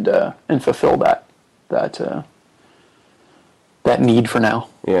and fulfill that need for now.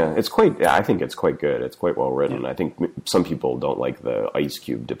 Yeah, I think it's quite good. It's quite well written. Yeah. I think some people don't like the ice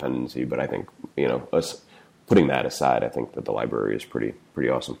cube dependency, but I think, us putting that aside, I think that the library is pretty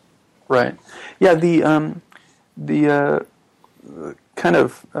awesome. Right. Yeah, the kind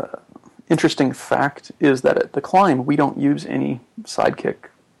of interesting fact is that at the Climb, we don't use any Sidekiq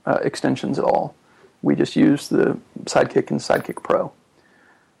extensions at all. We just use the Sidekiq and Sidekiq Pro.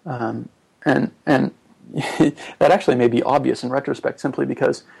 And that actually may be obvious in retrospect, simply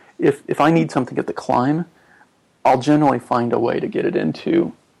because if I need something at the Climb, I'll generally find a way to get it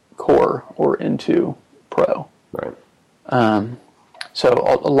into Core or into Pro. Right. So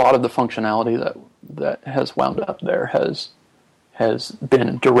a lot of the functionality that has wound up there has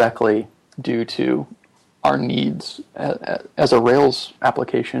been directly due to our needs as a Rails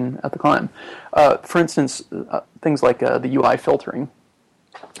application at the Climb. For instance, things like the UI filtering.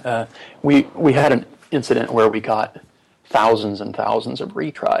 We had an incident where we got thousands and thousands of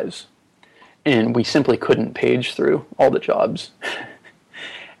retries, and we simply couldn't page through all the jobs.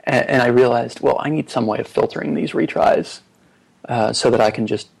 And I realized, well, I need some way of filtering these retries so that I can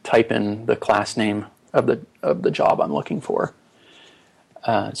just type in the class name of the job I'm looking for.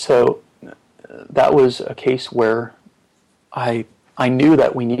 So that was a case where I knew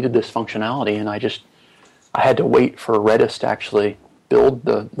that we needed this functionality, and I had to wait for Redis to actually build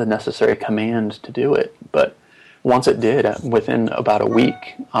the necessary command to do it. But once it did, within about a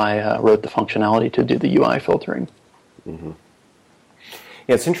week, I wrote the functionality to do the UI filtering. Mm-hmm.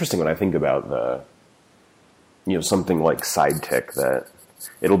 Yeah, it's interesting when I think about something like Sidekiq, that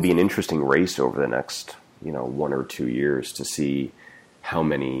it'll be an interesting race over the next 1 or 2 years to see how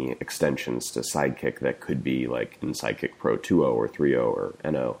many extensions to Sidekiq that could be like in Sidekiq Pro 2.0 or 3.0 or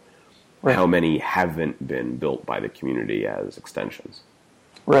NO. Right. How many haven't been built by the community as extensions?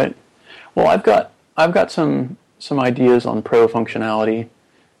 Right. Well, I've got some ideas on Pro functionality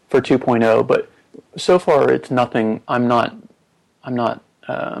for 2.0, but so far it's nothing. I'm not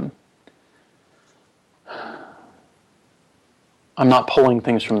pulling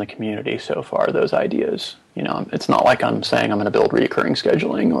things from the community so far. Those ideas, it's not like I'm saying I'm going to build recurring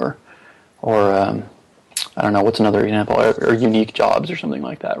scheduling or I don't know, what's another example, or unique jobs or something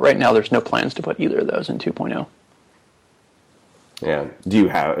like that. Right now, there's no plans to put either of those in 2.0. Yeah.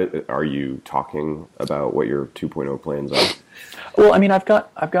 Are you talking about what your 2.0 plans are? Well, I mean, I've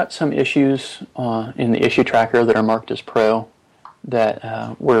got some issues in the issue tracker that are marked as Pro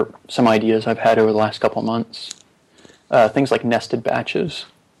that were some ideas I've had over the last couple months. Things like nested batches.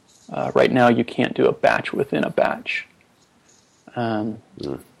 Right now, you can't do a batch within a batch. And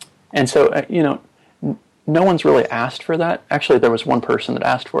so, no one's really asked for that. Actually, there was one person that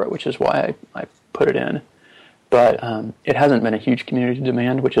asked for it, which is why I put it in. But it hasn't been a huge community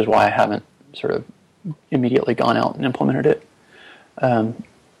demand, which is why I haven't sort of immediately gone out and implemented it.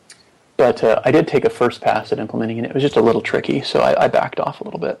 But I did take a first pass at implementing it. It was just a little tricky, so I backed off a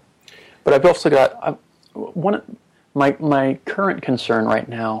little bit. But I've also got my current concern right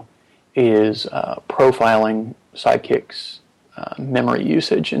now is profiling Sidekiq's memory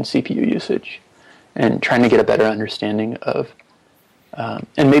usage and CPU usage, and trying to get a better understanding of,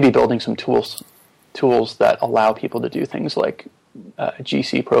 and maybe building some tools that allow people to do things like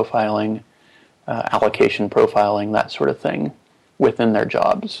GC profiling, allocation profiling, that sort of thing within their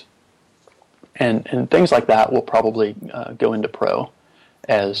jobs. And things like that will probably go into Pro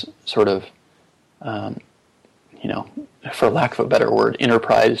as sort of, for lack of a better word,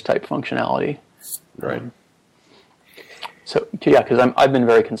 enterprise type functionality. Right. So yeah, because I've been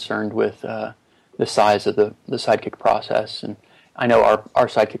very concerned with the size of the Sidekiq process, and I know our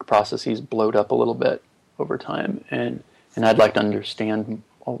Sidekiq processes blowed up a little bit over time, and I'd like to understand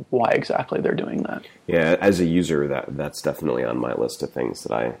why exactly they're doing that. Yeah, as a user, that's definitely on my list of things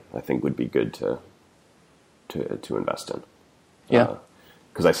that I think would be good to invest in. Yeah.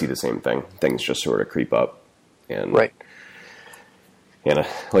 Because I see the same thing. Things just sort of creep up. And, right. And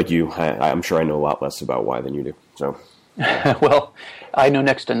like you, I'm sure I know a lot less about why than you do. So, well, I know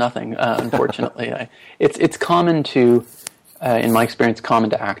next to nothing, unfortunately. It's common to, in my experience, common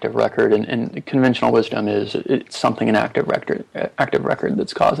to active record, and conventional wisdom is it's something in active record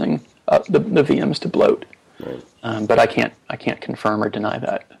that's causing the VMs to bloat. Right. But I can't confirm or deny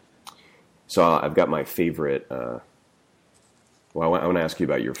that. So I've got my favorite. Well, I want to ask you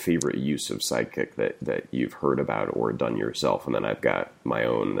about your favorite use of Sidekiq that you've heard about or done yourself, and then I've got my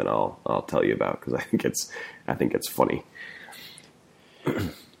own that I'll tell you about because I think it's funny.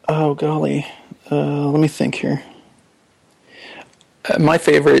 Oh golly, let me think here. My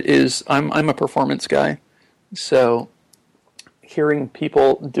favorite is I'm a performance guy, so hearing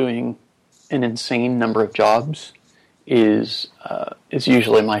people doing an insane number of jobs is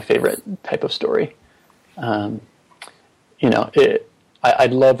usually my favorite type of story.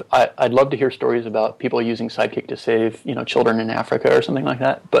 I'd love to hear stories about people using Sidekiq to save children in Africa or something like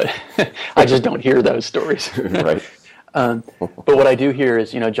that, but I just don't hear those stories. Right. But what I do hear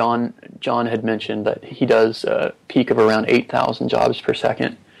is John had mentioned that he does a peak of around 8,000 jobs per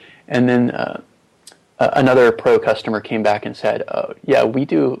second, and then another pro customer came back and said, "Yeah, we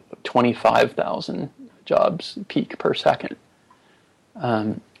do 25,000 jobs peak per second,"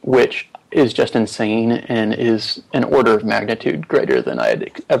 which is just insane and is an order of magnitude greater than I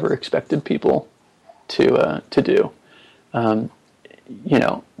had ever expected people to do.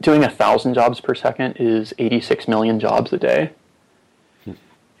 Doing 1,000 jobs per second is 86 million jobs a day.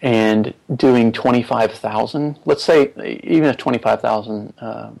 And doing 25,000, let's say, even if 25,000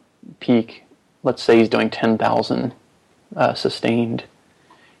 peak, let's say he's doing 10,000 sustained,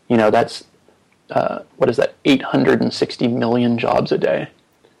 that's, what is that, 860 million jobs a day.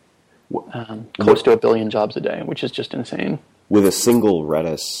 Close to 1 billion jobs a day, which is just insane. With a single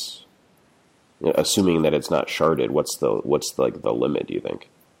Redis, assuming that it's not sharded, what's the limit, do you think?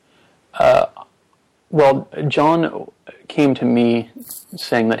 Well, John came to me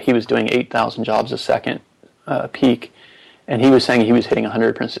saying that he was doing 8,000 jobs a second peak, and he was saying he was hitting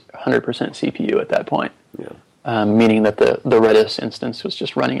 100% CPU at that point. Yeah. Meaning that the Redis instance was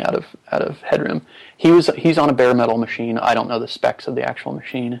just running out of headroom. He's on a bare metal machine. I don't know the specs of the actual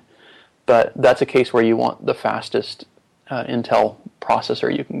machine, but that's a case where you want the fastest Intel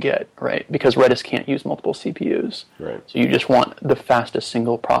processor you can get, right? Because Redis can't use multiple CPUs. Right. So you just want the fastest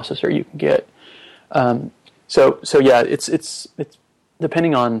single processor you can get. So yeah, it's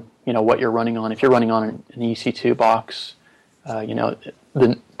depending on what you're running on. If you're running on an EC2 box,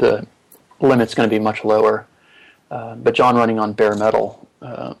 the limit's going to be much lower. But John running on bare metal,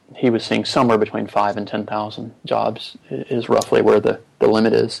 he was seeing somewhere between 5,000 and 10,000 jobs is roughly where the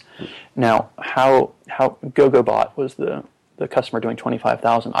limit is. Now, how GoGoBot was the customer doing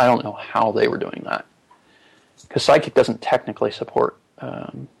 25,000, I don't know how they were doing that. Because Sidekiq doesn't technically support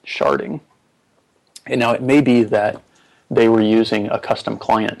sharding. And now it may be that they were using a custom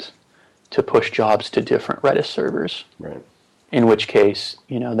client to push jobs to different Redis servers. Right. In which case,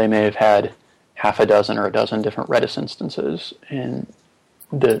 they may have had half a dozen or a dozen different Redis instances, and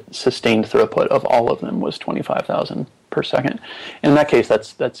the sustained throughput of all of them was 25,000 per second. In that case,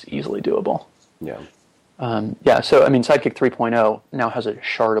 that's easily doable. Yeah. So Sidekiq 3.0 now has a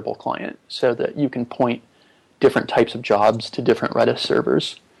shardable client, so that you can point different types of jobs to different Redis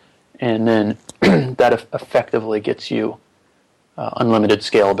servers, and then that effectively gets you unlimited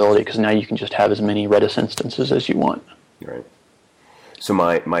scalability, because now you can just have as many Redis instances as you want. Right. So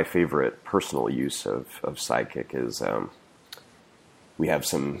my favorite personal use of Sidekiq is we have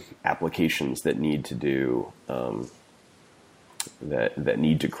some applications that need to do that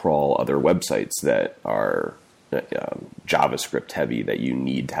need to crawl other websites that are JavaScript heavy, that you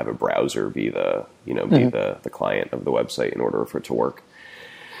need to have a browser be the the client of the website in order for it to work.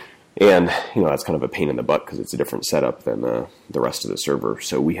 And that's kind of a pain in the butt because it's a different setup than the rest of the server.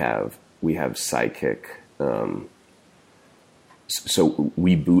 So we have Sidekiq. So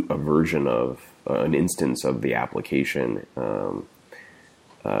we boot a version of an instance of the application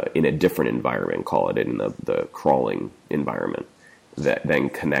in a different environment, call it in the crawling environment, that then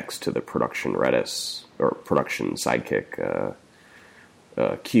connects to the production Redis or production Sidekiq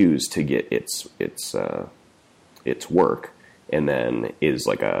queues to get its work, and then is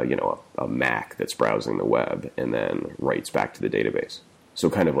like a Mac that's browsing the web and then writes back to the database. So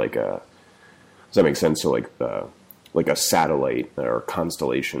kind of like does that make sense? So like like a satellite or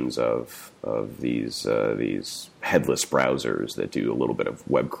constellations of these headless browsers that do a little bit of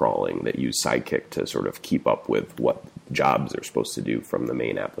web crawling that use Sidekiq to sort of keep up with what jobs they're supposed to do from the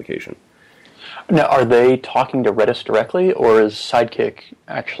main application. Now, are they talking to Redis directly, or is Sidekiq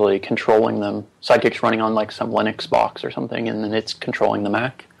actually controlling them? Sidekiq's running on like some Linux box or something, and then it's controlling the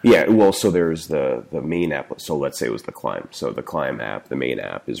Mac? Yeah, well, so there's the main app. So let's say it was the Climb. So the Climb app, the main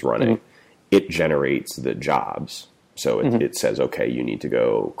app is running. Mm-hmm. It generates the jobs. So it says, okay, you need to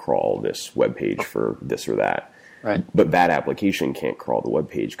go crawl this web page for this or that. Right. But that application can't crawl the web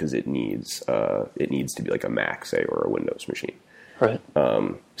page because it needs to be like a Mac, say, or a Windows machine. Right.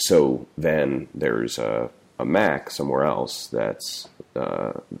 So then there's a Mac somewhere else that's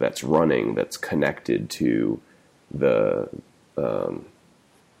running, that's connected to the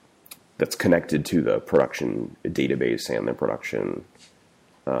production database and the production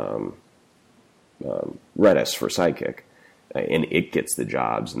Redis for Sidekiq, and it gets the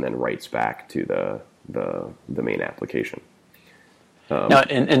jobs and then writes back to the main application. Now,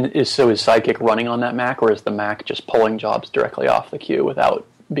 so is Sidekiq running on that Mac, or is the Mac just pulling jobs directly off the queue without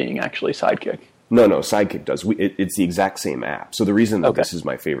being actually Sidekiq? No, Sidekiq does. It's the exact same app. So the reason that this is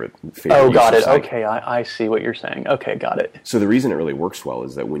my favorite oh, got it. Sidekiq, okay, I see what you're saying. Okay, got it. So the reason it really works well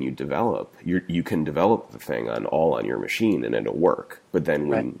is that when you develop, you can develop the thing on your machine and it'll work. But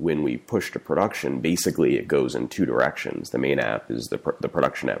then when we push to production, basically it goes in two directions. The main app is the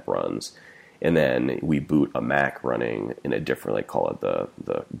production app runs, and then we boot a Mac running in a different, like call it the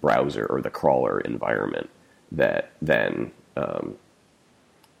browser or the crawler environment that then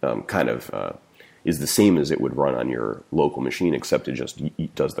is the same as it would run on your local machine, except it just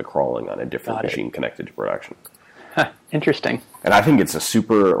does the crawling on a different machine connected to production. Huh, interesting. And I think it's a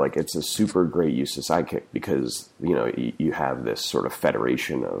super great use of Sidekiq because you have this sort of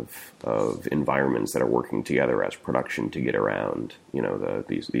federation of environments that are working together as production to get around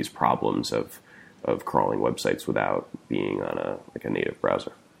these problems of crawling websites without being on a native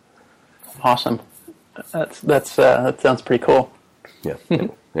browser. Awesome. That sounds pretty cool. Yeah.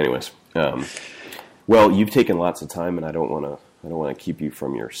 Anyways. Well, you've taken lots of time, and I don't want to keep you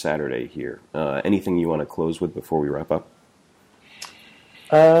from your Saturday here. Anything you want to close with before we wrap up?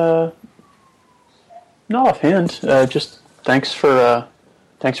 No offhand. Just thanks for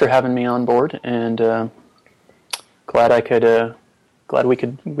having me on board, and glad we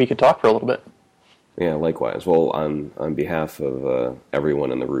could talk for a little bit. Yeah, likewise. Well, on behalf of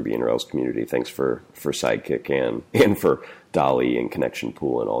everyone in the Ruby on Rails community, thanks for Sidekiq and for Dolly and Connection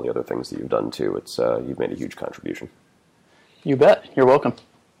Pool and all the other things that you've done too. You've made a huge contribution. You bet. You're welcome.